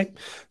 Okay.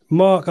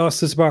 Mark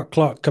asked us about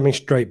Clark coming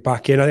straight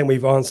back in. I think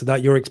we've answered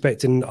that. You're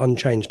expecting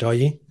unchanged, are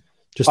you?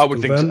 I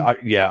would think so.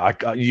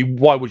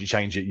 Why would you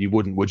change it? You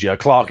wouldn't, would you?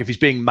 Clark, if he's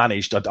being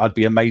managed, I'd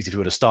be amazed if he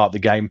were to start the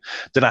game.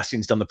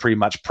 Danassian's done the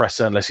pre-match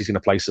presser, unless he's going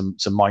to play some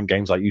mind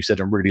games, like you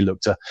said, and really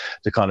look to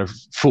kind of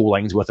fool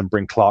Ainsworth and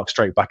bring Clark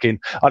straight back in.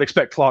 I'd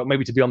expect Clark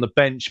maybe to be on the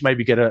bench,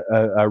 maybe get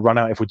a run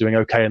out if we're doing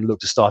okay, and look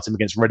to start him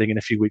against Reading in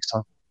a few weeks'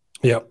 time.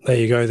 Yeah, there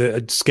you go.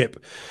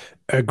 Skip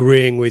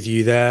agreeing with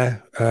you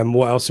there.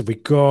 What else have we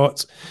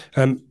got?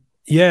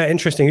 Yeah,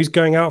 interesting. Who's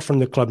going out from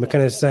the club?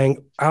 McKenna's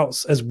saying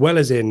outs as well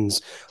as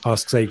ins,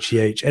 asks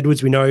HGH.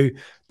 Edwards, we know.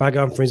 Baggett,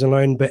 Humphreys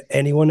alone, but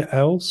anyone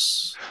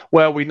else?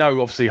 Well, we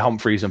know obviously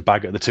Humphreys and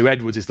Baggett are the two.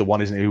 Edwards is the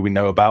one, isn't it, who we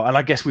know about? And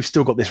I guess we've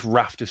still got this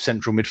raft of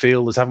central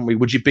midfielders, haven't we?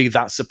 Would you be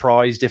that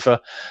surprised if a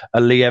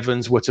Lee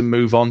Evans were to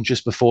move on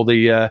just before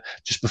the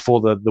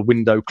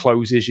window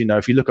closes?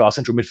 If you look at our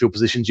central midfield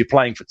positions, you're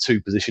playing for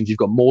two positions. You've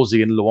got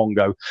Morsey and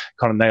Luongo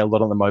kind of nailed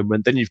on at the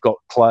moment. Then you've got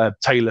Claire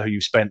Taylor, who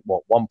you've spent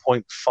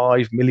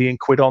 1.5 million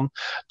quid on.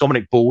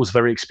 Dominic Ball's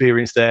very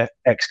experienced there,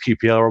 ex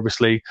QPR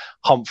obviously.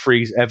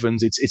 Humphreys,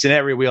 Evans. It's an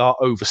area we are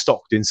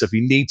overstocked in. So if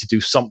you need to do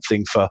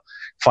something for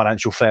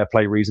financial fair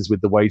play reasons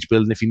with the wage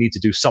bill, and if you need to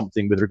do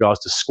something with regards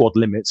to squad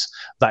limits,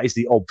 that is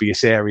the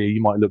obvious area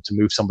you might look to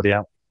move somebody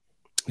out.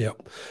 Yeah,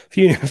 a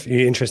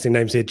few interesting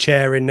names here.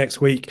 Chair in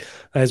next week,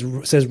 says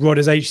Rod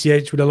as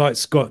HCH would have liked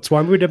Scott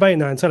Twine. We're debating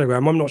that on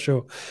Telegram. I'm not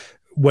sure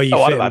where you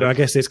fit him, but I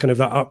guess it's kind of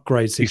that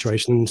upgrade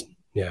situation.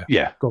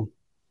 Yeah. Go on.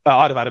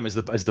 I'd have had him as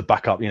the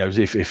backup.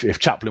 If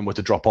Chaplin were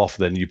to drop off,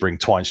 then you bring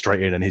Twine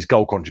straight in, and his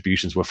goal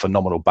contributions were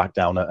phenomenal back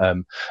down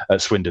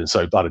at Swindon.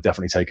 So I'd have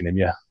definitely taken him.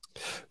 Yeah.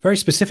 Very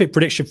specific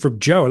prediction from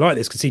Joe. I like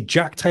this. Can see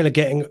Jack Taylor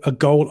getting a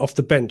goal off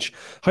the bench.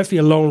 Hopefully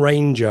a long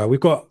ranger.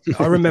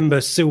 I remember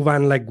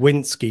Sylvan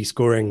Legwinski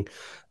scoring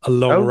a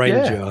long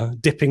ranger,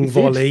 dipping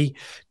volley.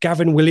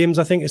 Gavin Williams,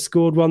 I think, has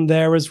scored one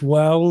there as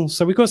well.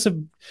 So we've got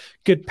some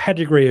good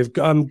pedigree of.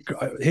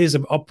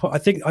 I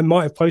think I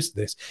might have posted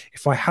this.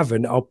 If I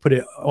haven't, I'll put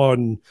it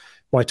on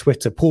my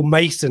Twitter. Paul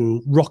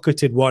Mason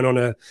rocketed one on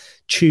a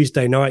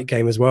Tuesday night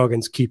game as well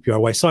against QPR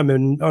away.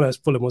 Simon, it's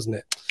Fulham, wasn't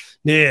it?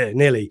 Yeah,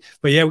 nearly.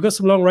 But yeah, we've got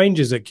some long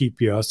rangers at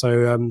QPR.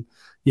 So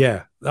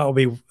that'll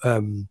be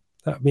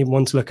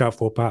one to look out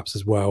for perhaps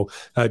as well.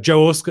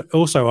 Joe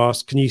also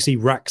asked, can you see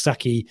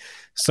Rak-Saki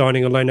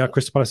signing on loan now?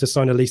 Crystal Palace has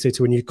signed Elise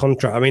to a new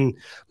contract. I mean,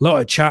 a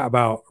lot of chat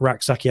about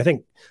Rak-Saki. I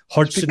think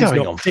Hodgson's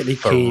not particularly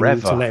keen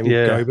to let him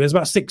go, but there's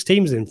about 6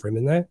 teams in for him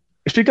in there.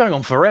 It's been going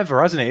on forever,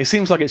 hasn't it? It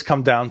seems like it's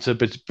come down to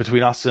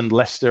between us and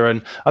Leicester,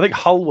 and I think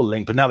Hull will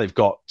link, but now they've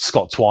got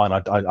Scott Twine.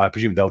 I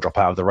presume they'll drop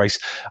out of the race.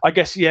 I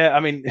guess, I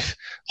mean,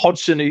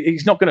 Hodgson,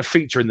 he's not going to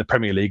feature in the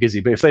Premier League, is he?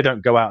 But if they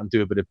don't go out and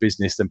do a bit of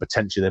business, then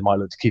potentially they might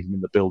look to keep him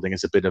in the building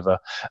as a bit of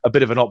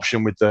an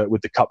option with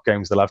the cup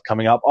games they'll have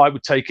coming up. I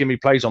would take him. He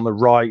plays on the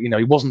right.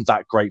 He wasn't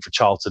that great for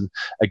Charlton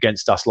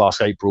against us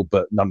last April,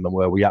 but none of them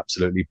were. We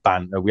absolutely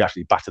we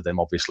actually battered them,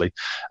 obviously.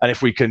 And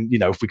if we can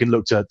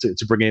look to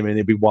bring him in,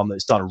 it'd be one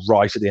that's done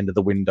right at the end of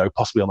the window,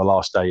 possibly on the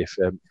last day if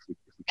we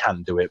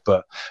can do it.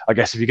 But I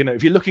guess if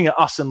you're looking at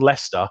us and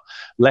Leicester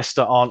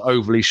aren't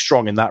overly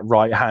strong in that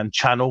right hand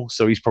channel.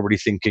 So he's probably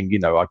thinking,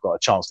 I've got a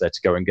chance there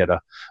to go and get a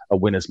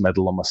winner's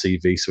medal on my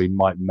CV. So he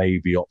might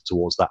maybe opt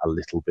towards that a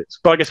little bit.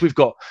 But I guess we've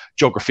got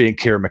geography and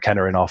Kieran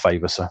McKenna in our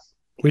favour. So.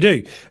 We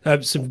do.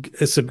 Some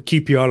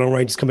QPR long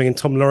ranges coming in.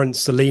 Tom Lawrence,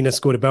 Selena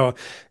scored about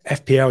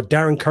FPL.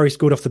 Darren Curry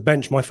scored off the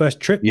bench. My first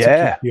trip to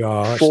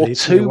QPR.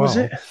 4-2, was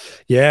it?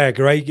 Yeah,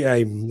 great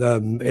game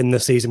in the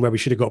season where we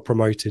should have got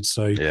promoted.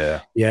 So,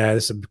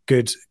 there's some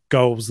good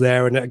goals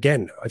there. And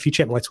again, if you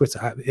check my Twitter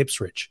at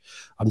Ipswich,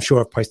 I'm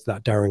sure I've posted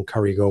that Darren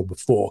Curry goal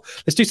before.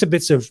 Let's do some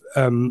bits of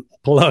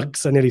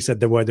plugs. I nearly said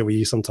the word that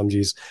we sometimes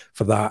use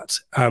for that.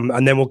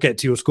 And then we'll get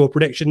to your score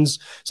predictions.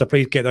 So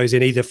please get those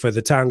in either for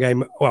the Town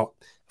game.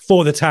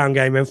 For the Town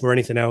game and for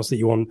anything else that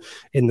you want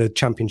in the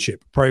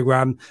Championship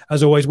programme.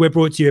 As always, we're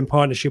brought to you in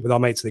partnership with our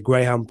mates at the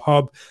Greyhound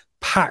Pub.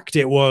 Packed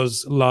it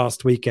was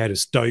last weekend at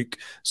Stoke.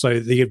 So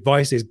the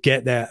advice is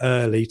get there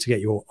early to get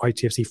your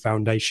ITFC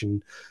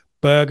Foundation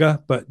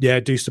burger. But yeah,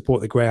 do support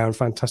the Greyhound.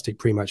 Fantastic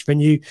pre-match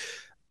venue.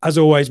 As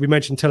always, we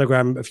mentioned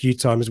Telegram a few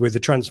times with the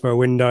transfer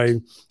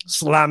window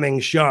slamming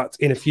shut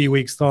in a few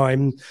weeks'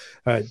 time.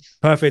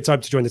 Perfect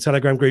time to join the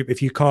Telegram group. If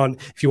you're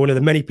one of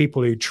the many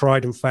people who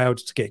tried and failed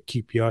to get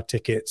QPR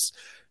tickets,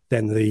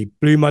 then the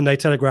Blue Monday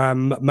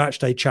Telegram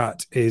Matchday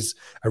chat is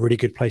a really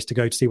good place to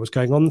go to see what's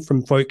going on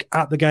from folk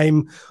at the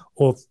game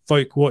or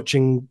folk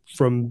watching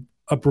from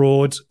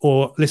abroad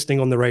or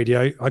listening on the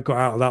radio. I got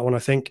out of that one, I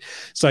think.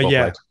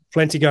 So,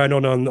 plenty going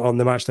on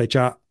the Matchday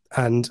chat.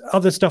 And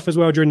other stuff as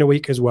well during the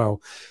week as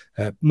well.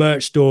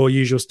 Merch store,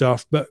 usual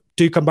stuff. But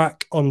do come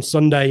back on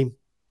Sunday,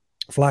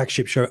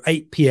 flagship show,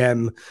 8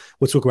 p.m.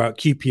 We'll talk about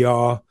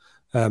QPR,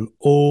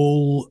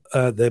 all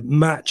the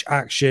match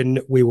action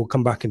we will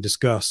come back and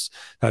discuss.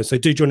 So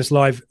do join us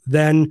live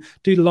then.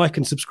 Do like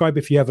and subscribe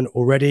if you haven't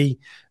already.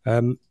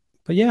 But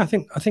yeah, I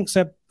think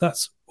Seb,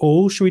 that's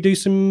all. Should we do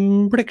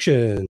some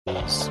predictions?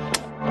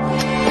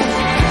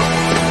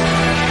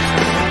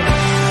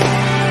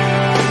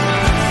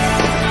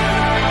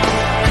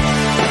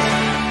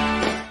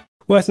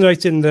 Worth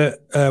noting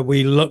that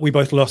we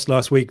both lost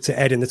last week to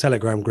Ed in the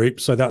Telegram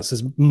group, so that's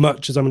as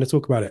much as I'm going to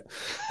talk about it.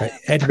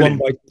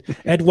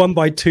 Ed won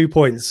by 2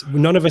 points.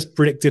 None of us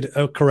predicted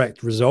a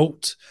correct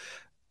result,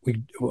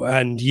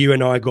 and you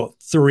and I got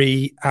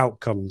 3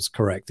 outcomes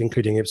correct,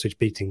 including Ipswich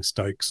beating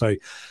Stoke. So,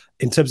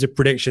 in terms of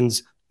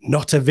predictions,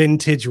 not a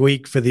vintage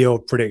week for the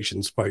old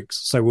predictions, folks.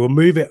 So we'll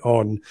move it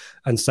on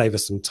and save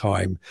us some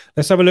time.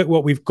 Let's have a look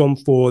what we've gone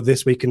for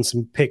this week and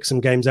pick some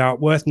games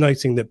out. Worth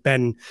noting that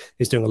Ben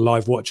is doing a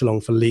live watch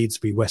along for Leeds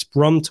v West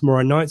Brom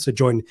tomorrow night. So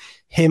join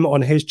him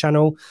on his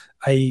channel.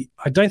 I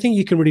don't think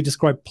you can really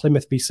describe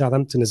Plymouth v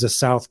Southampton as a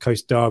South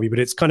Coast derby, but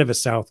it's kind of a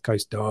South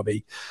Coast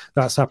derby.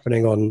 That's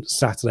happening on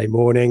Saturday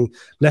morning.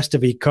 Leicester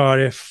v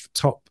Cardiff,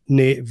 top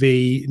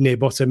near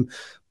bottom.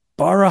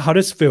 Borough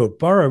Huddersfield.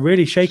 Borough,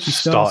 really shaky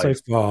start so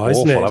far,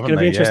 isn't it? It's going to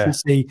be interesting to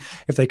see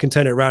if they can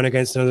turn it around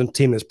against another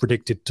team that's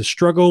predicted to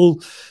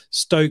struggle.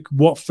 Stoke,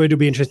 Watford will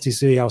be interesting to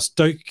see how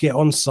Stoke get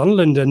on.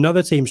 Sunderland,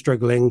 another team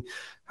struggling,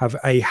 have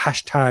a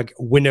hashtag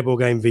winnable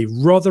game v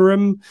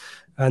Rotherham.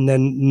 And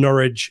then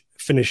Norwich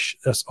finish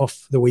us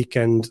off the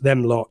weekend,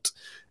 them lot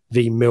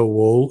v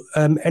Millwall.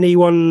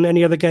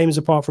 Any other games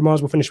apart from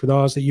ours? We'll finish with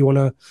ours that you want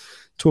to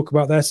talk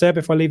about there, Seb,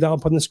 if I leave that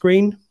up on the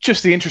screen.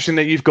 Just the interesting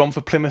that you've gone for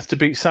Plymouth to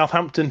beat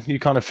Southampton. You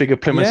kind of figure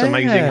Plymouth's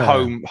amazing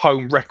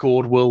home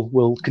record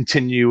will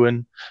continue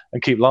and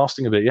keep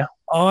lasting a bit, yeah?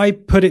 I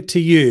put it to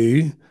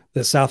you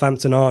that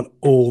Southampton aren't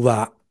all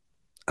that.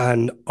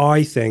 And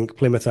I think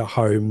Plymouth at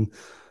home,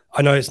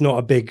 I know it's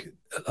not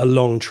a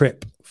long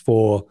trip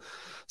for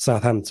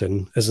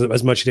Southampton as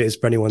much as it is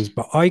for anyone's,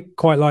 but I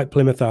quite like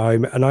Plymouth at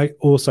home. And I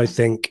also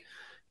think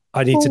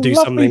I need to do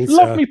something.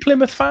 Love me,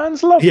 Plymouth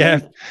fans. Love me.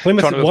 Yeah,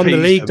 Plymouth won the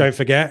league. Don't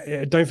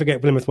forget,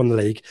 Plymouth won the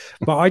league.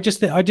 But I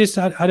just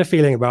had a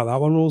feeling about that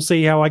one. We'll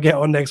see how I get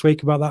on next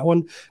week about that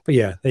one. But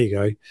yeah, there you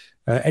go.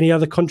 Any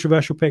other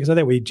controversial picks? I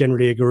think we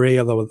generally agree.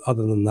 Other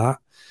than that,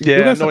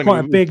 we're going for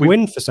quite a big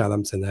win for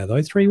Southampton there, though.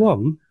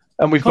 3-1,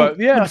 and we've both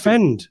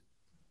defend.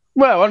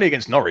 Well, only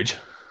against Norwich.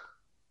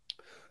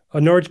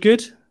 Are Norwich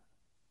good?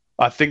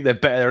 I think they're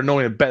better. They're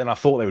annoying, better than I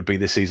thought they would be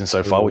this season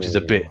so far, which is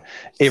a bit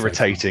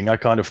irritating. I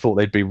kind of thought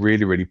they'd be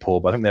really, really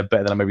poor, but I think they're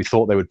better than I maybe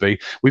thought they would be.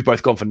 We've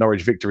both gone for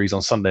Norwich victories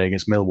on Sunday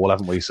against Millwall,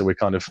 haven't we? So we're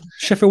kind of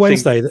Sheffield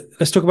Wednesday.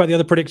 Let's talk about the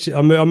other prediction.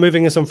 I'm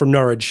moving us on from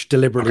Norwich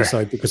deliberately,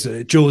 so because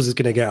Jules is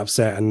going to get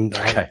upset, and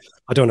I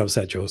don't want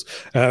to upset Jules.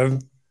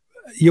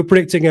 You're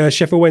predicting a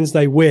Sheffield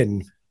Wednesday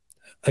win.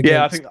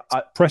 Against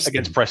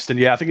Preston.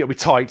 Yeah, I think it'll be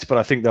tight, but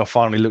I think they'll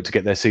finally look to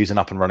get their season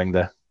up and running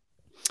there.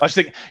 I just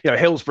think,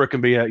 Hillsborough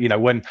can be,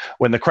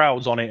 when the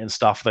crowd's on it and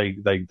stuff, they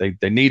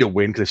need a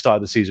win because they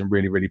started the season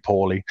really, really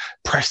poorly.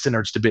 Preston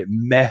are just a bit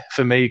meh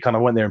for me. Kind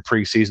of went there in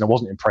pre-season. I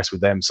wasn't impressed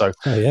with them. So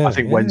I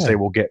think Wednesday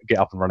will get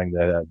up and running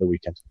there the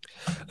weekend.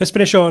 Let's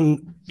finish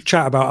on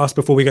chat about us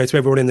before we go to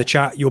everyone in the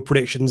chat. Your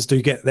predictions,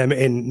 do get them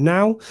in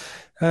now.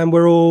 And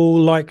we're all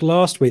like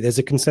last week. There's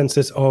a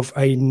consensus of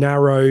a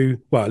narrow,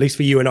 well, at least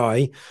for you and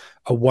I,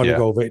 a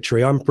 1-goal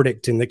victory. I'm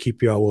predicting that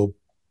QPR will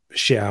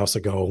shit house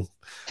a goal.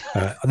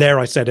 There,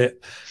 I said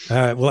it.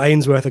 Will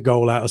Ainsworth a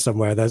goal out of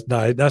somewhere? That's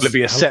will it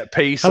be a set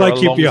piece or a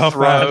QPR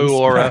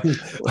long throw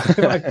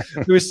fans.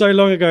 It was so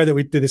long ago that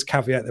we did this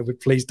caveat that we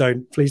please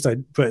don't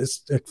put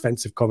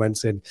offensive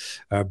comments in.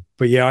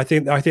 But yeah, I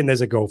think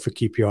there's a goal for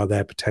QPR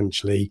there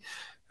potentially.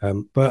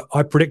 But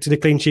I predicted a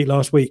clean sheet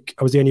last week.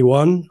 I was the only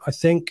one, I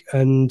think,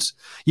 and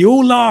you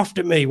all laughed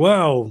at me.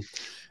 Well,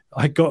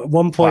 I got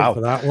 1 point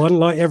for that one,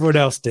 like everyone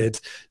else did.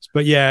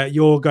 But yeah,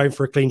 you're going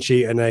for a clean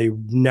sheet and a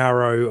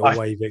narrow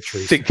away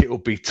victory. I think it will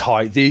be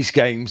tight. These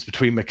games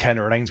between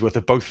McKenna and Ainsworth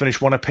have both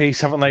finished 1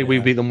 apiece, haven't they? Yeah. We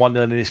beat them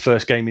 1-0 in his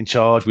first game in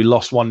charge. We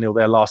lost 1-0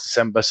 there last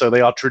December. So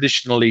they are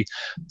traditionally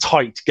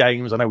tight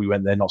games. I know we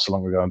went there not so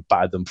long ago and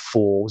battered them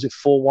 4-1,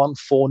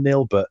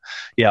 4-0? But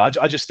yeah,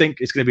 I just think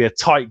it's going to be a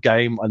tight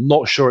game. I'm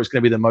not sure it's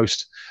going to be the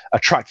most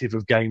attractive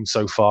of games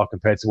so far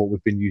compared to what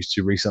we've been used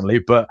to recently.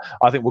 But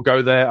I think we'll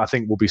go there. I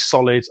think we'll be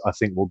solid. I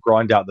think we'll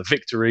grind out the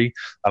victory.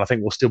 And I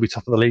think we'll still be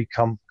top of the league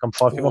come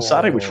 5 p.m. on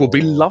Saturday, which will be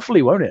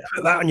lovely, won't it?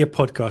 Put that on your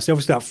podcast.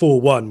 Obviously, that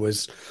 4-1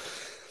 was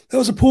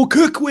a Paul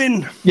Cook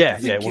win. Yeah,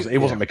 it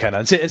wasn't McKenna.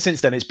 And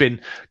since then, it's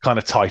been kind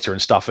of tighter and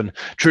stuff. And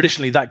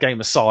traditionally, that game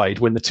aside,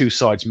 when the two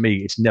sides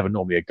meet, it's never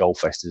normally a goal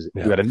fest, is it?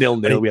 Yeah. We had a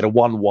 0-0, we had a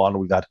 1-1,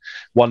 we've had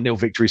 1-0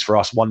 victories for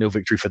us, 1-0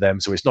 victory for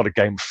them. So it's not a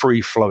game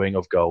free-flowing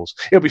of goals.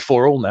 It'll be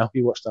 4-4 now.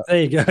 You watch that.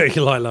 There you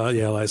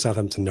go. like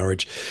Southampton,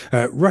 Norwich.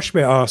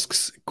 Rushmere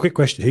asks, quick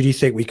question, who do you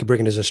think we could bring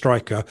in as a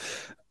striker?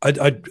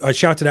 I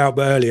shouted out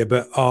earlier,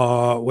 but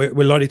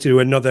we're likely to do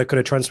another kind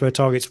of transfer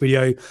targets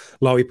video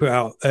like we put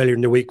out earlier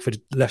in the week for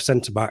left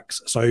centre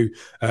backs. So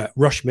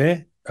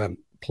Rushmere,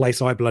 place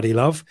I bloody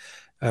love.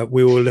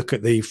 We will look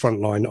at the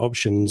frontline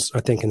options, I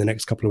think, in the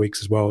next couple of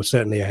weeks as well,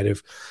 certainly ahead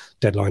of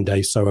deadline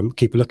day. So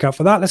keep a lookout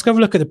for that. Let's go have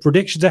a look at the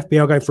predictions.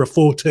 FPL going for a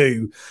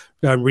 4-2,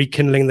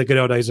 rekindling the good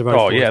old days of 04.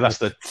 Oh, yeah, that's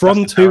the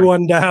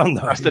 2-1 down.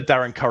 Though. That's the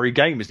Darren Curry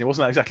game, isn't it?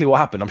 Wasn't that exactly what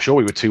happened? I'm sure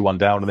we were 2-1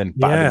 down and then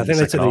I think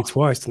they took me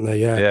twice, didn't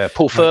they? Yeah.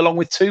 Paul Furlong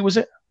with 2, was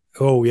it?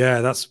 Oh,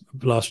 yeah, that's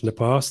blast from the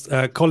past.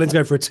 Colin's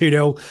going for a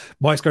 2-0.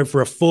 Mike's going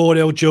for a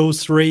 4-0.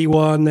 Jules,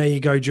 3-1. There you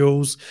go,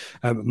 Jules.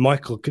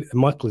 Michael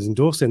is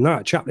endorsing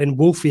that. Chaplin,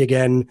 Wolfie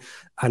again,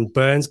 and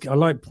Burns. I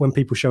like when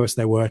people show us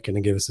their work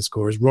and give us the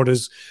scores.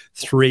 Rodders,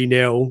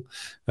 3-0.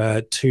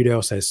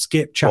 2-0 says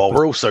Skip. Chaplin. Well,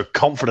 we're all so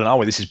confident,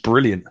 aren't we? This is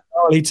brilliant.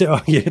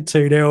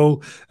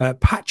 2-0.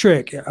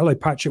 Patrick. Hello,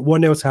 Patrick.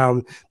 1-0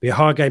 Town. Be a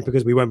hard game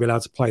because we won't be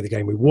allowed to play the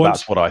game we want.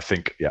 That's what I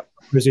think, yeah.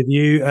 Was with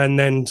you, and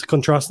then to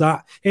contrast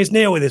that, here's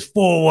Neil with his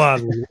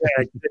 4-1.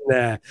 Yeah, in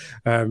there.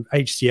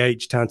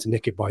 HCH, Town to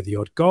nick it by the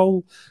odd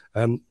goal.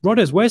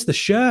 Rodders, where's the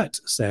shirt,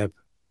 Seb?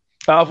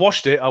 I've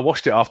washed it. I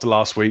washed it after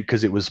last week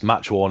because it was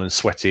match worn and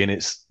sweaty, and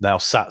it's now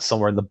sat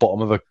somewhere in the bottom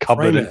of a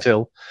cupboard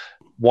until.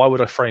 Why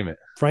would I frame it?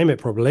 Frame it,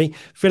 probably.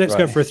 Phillips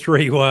going for a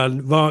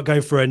 3-1. Mark go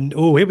for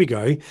oh, here we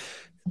go.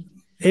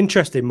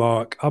 Interesting,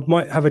 Mark. I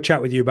might have a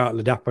chat with you about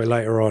Ladapo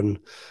later on.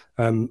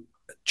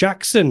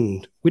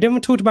 Jackson, we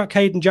didn't talk about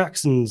Caden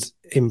Jackson's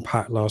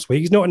impact last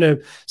week. He's not in a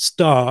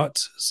start,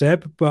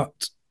 Seb,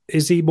 but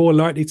is he more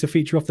likely to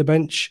feature off the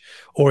bench,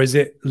 or is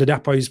it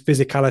Ladapo's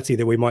physicality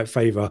that we might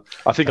favour?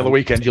 I think on the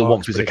weekend you'll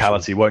want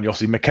physicality, won't you?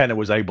 Obviously, McKenna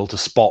was able to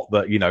spot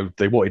that,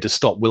 they wanted to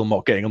stop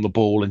Wilmot getting on the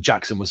ball, and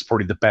Jackson was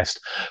probably the best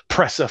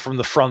presser from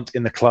the front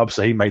in the club,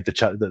 so he made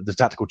the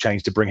tactical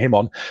change to bring him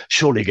on.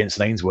 Surely against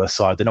an Ainsworth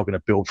side, they're not going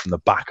to build from the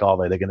back, are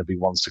they? They're going to be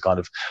ones to kind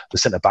of, the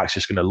centre-back's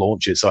just going to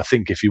launch it. So I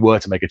think if you were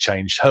to make a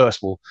change,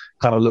 Hurst will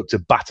kind of look to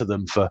batter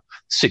them for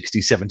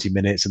 60, 70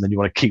 minutes, and then you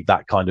want to keep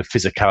that kind of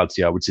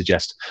physicality, I would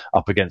suggest,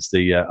 up against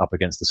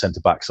the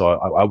centre-back. So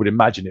I would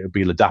imagine it would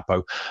be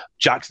Ladapo.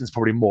 Jackson's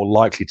probably more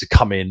likely to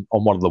come in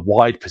on one of the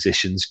wide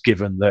positions,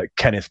 given that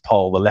Kenneth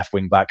Poll, the left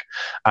wing-back,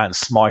 and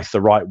Smythe, the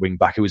right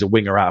wing-back, who is a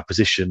winger out of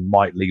position,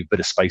 might leave a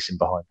bit of space in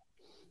behind.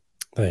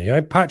 There you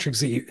go.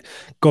 Patrick's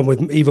gone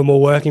with even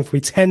more working for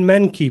 10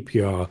 men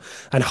QPR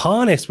and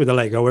Harness with a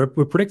late goal. We're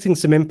predicting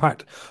some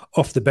impact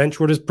off the bench.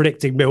 We're just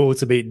predicting Millwall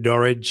to beat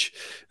Norwich.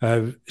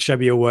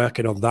 Shabby are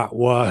working on that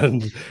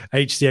one.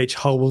 HCH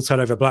Hull will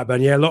turn over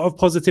Blackburn. Yeah, a lot of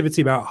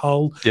positivity about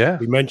Hull. Yeah.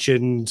 We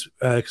mentioned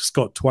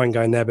Scott Twine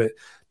going there, but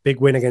big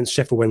win against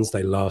Sheffield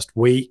Wednesday last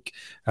week.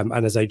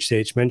 And as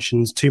HCH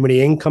mentions, too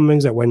many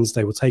incomings at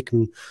Wednesday will take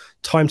them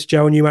time to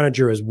gel. New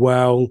manager as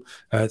well.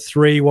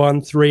 3-1,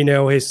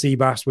 3-0. Here's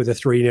Seabass with a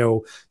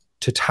 3-0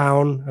 to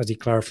Town, as he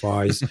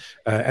clarifies.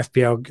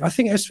 FPL, I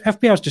think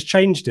FPL's just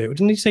changed it.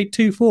 Didn't he say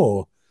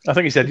 2-4? I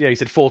think he said 4-2,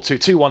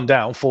 2-1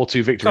 down,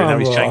 4-2 victory. Come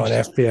and now he's changed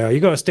it. FPL, you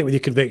got to stick with your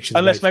convictions.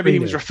 Unless maybe he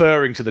was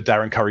referring to the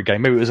Darren Curry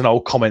game. Maybe it was an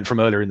old comment from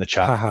earlier in the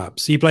chat.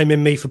 Perhaps. Are you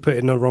blaming me for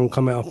putting the wrong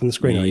comment up on the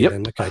screen?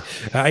 Yep. Okay.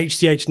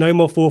 HCH, no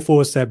more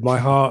 4-4s, said. My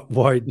heart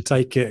wide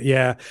take it.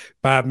 Yeah.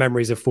 Bad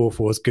memories of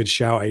 4-4s. Good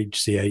shout,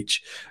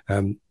 HCH.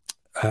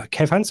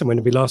 Kev Hansen, when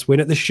did we last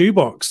win at the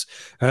Shoebox?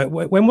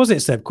 When was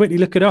it, Seb? Quickly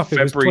look it up.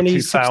 February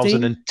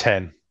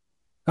 2010.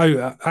 Oh,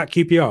 at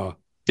QPR?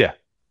 Yeah.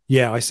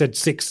 Yeah, I said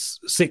six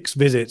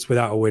visits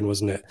without a win,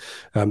 wasn't it?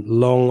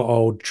 Long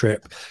old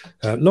trip.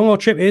 Long old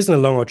trip isn't a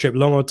long old trip.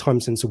 Long old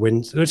time since a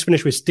win. So let's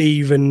finish with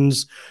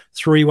Stevens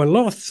 3-1. A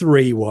lot of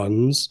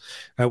 3-1s.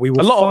 We will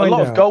a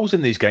lot of goals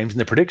in these games in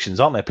the predictions,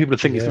 aren't there? People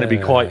think it's going to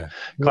be quite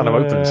kind of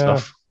open and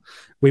stuff.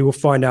 We will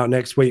find out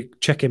next week.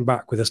 Check in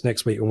back with us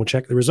next week and we'll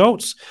check the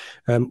results.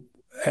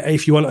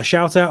 If you want a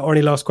shout out or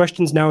any last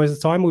questions, now is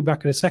the time. We'll be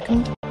back in a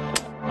second.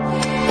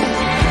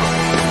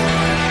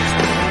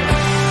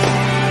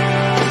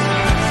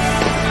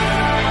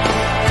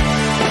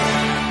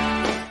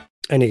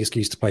 Any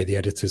excuse to play the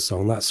editor's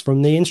song. That's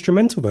from the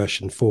instrumental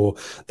version for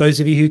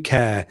those of you who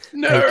care.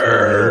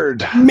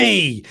 Nerd!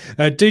 Me!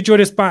 Do join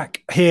us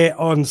back here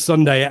on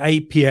Sunday at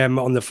 8 p.m.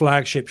 on the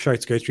flagship show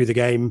to go through the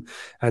game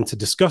and to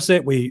discuss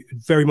it. We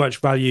very much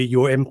value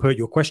your input,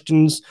 your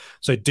questions.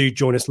 So do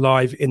join us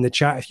live in the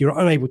chat. If you're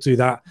unable to do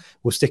that,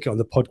 we'll stick it on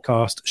the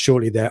podcast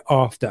shortly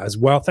thereafter as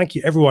well. Thank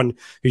you, everyone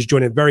who's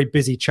joined a very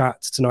busy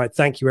chat tonight.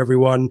 Thank you,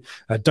 everyone.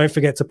 Don't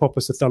forget to pop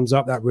us a thumbs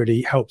up. That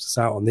really helps us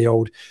out on the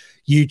old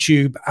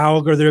YouTube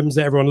algorithms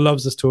that everyone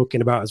loves us talking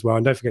about as well.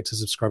 And don't forget to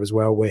subscribe as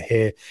well. We're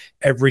here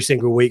every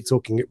single week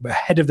talking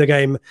ahead of the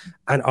game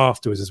and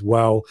afterwards as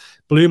well.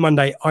 Blue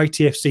Monday,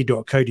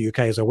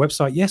 itfc.co.uk is our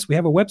website. Yes, we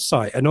have a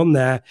website. And on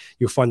there,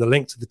 you'll find the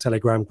link to the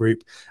Telegram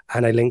group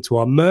and a link to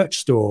our merch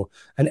store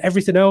and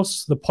everything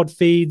else, the pod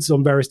feeds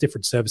on various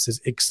different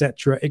services,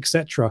 etc.,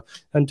 etc.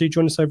 And do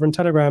join us over on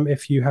Telegram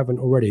if you haven't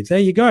already. There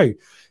you go.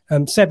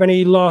 Seb,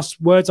 any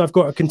last words? I've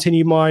got to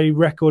continue my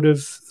record of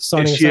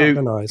signing us out,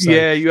 don't I? So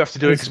yeah, you have to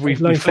do it because we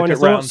flip it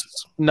around.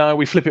 No,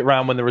 we flip it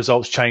around when the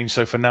results change.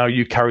 So for now,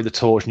 you carry the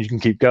torch and you can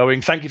keep going.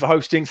 Thank you for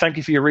hosting. Thank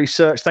you for your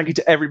research. Thank you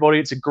to everybody.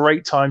 It's a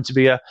great time to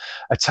be a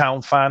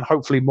Town fan.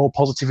 Hopefully more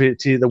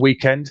positivity at the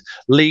weekend.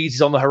 Leeds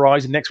is on the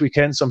horizon next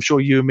weekend. So I'm sure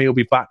you and me will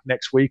be back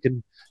next week.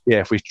 And yeah,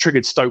 if we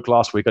triggered Stoke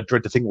last week, I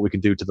dread to think what we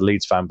can do to the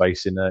Leeds fan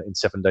base in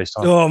 7 days'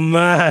 time. Oh,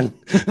 man.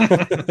 I'm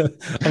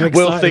excited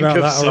we'll think about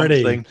of that something.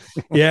 Already.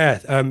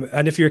 Yeah,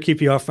 and if you're a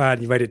QPR fan,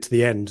 you made it to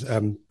the end.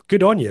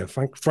 Good on you,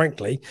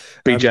 frankly.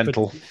 Be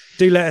gentle.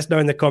 Do let us know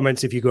in the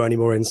comments if you've got any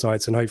more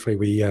insights, and hopefully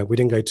we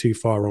didn't go too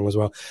far wrong as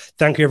well.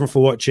 Thank you, everyone,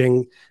 for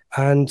watching,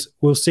 and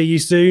we'll see you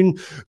soon.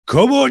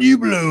 Come on, you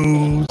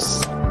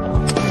Blues!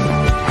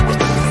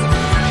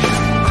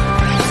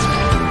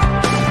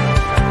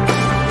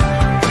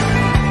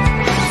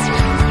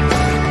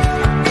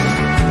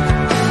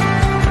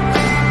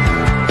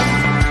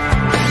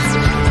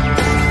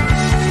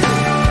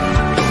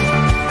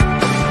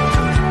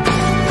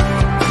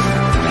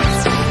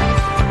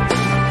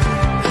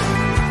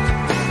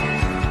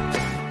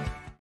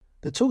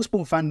 The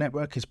TalkSport Fan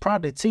Network is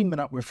proudly teaming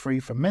up with Free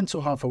for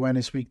Mental Health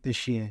Awareness Week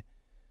this year.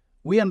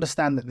 We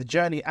understand that the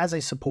journey as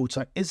a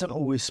supporter isn't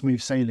always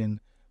smooth sailing,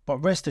 but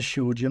rest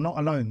assured you're not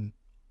alone.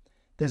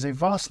 There's a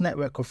vast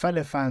network of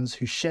fellow fans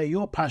who share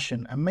your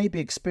passion and may be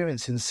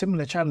experiencing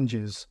similar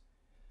challenges.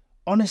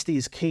 Honesty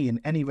is key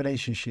in any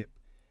relationship.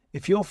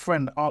 If your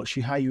friend asks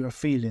you how you are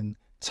feeling,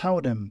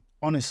 tell them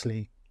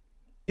honestly.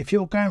 If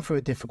you're going through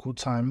a difficult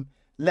time,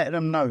 let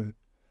them know.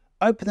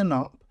 Opening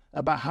up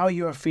about how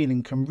you are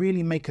feeling can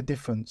really make a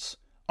difference.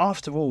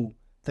 After all,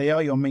 they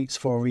are your mates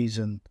for a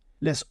reason.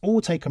 Let's all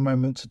take a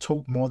moment to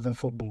talk more than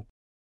football.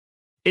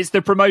 It's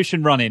the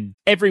promotion run-in.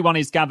 Everyone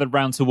is gathered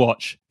round to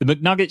watch. The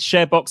McNuggets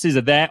share boxes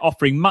are there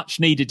offering much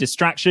needed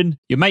distraction.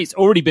 Your mate's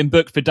already been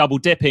booked for double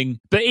dipping,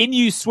 but in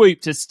you swoop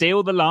to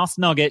steal the last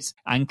nugget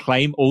and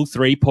claim all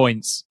 3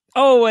 points.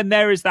 Oh, and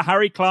there is the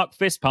Harry Clark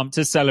fist pump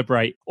to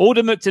celebrate.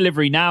 Order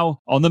McDelivery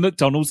now on the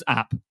McDonald's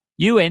app.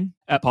 You in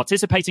at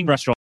participating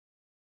restaurants.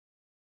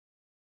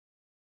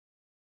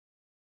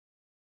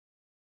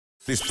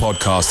 This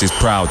podcast is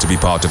proud to be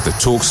part of the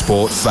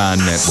TalkSport Fan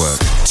Network.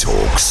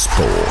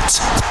 TalkSport.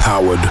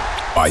 Powered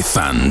by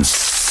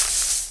fans.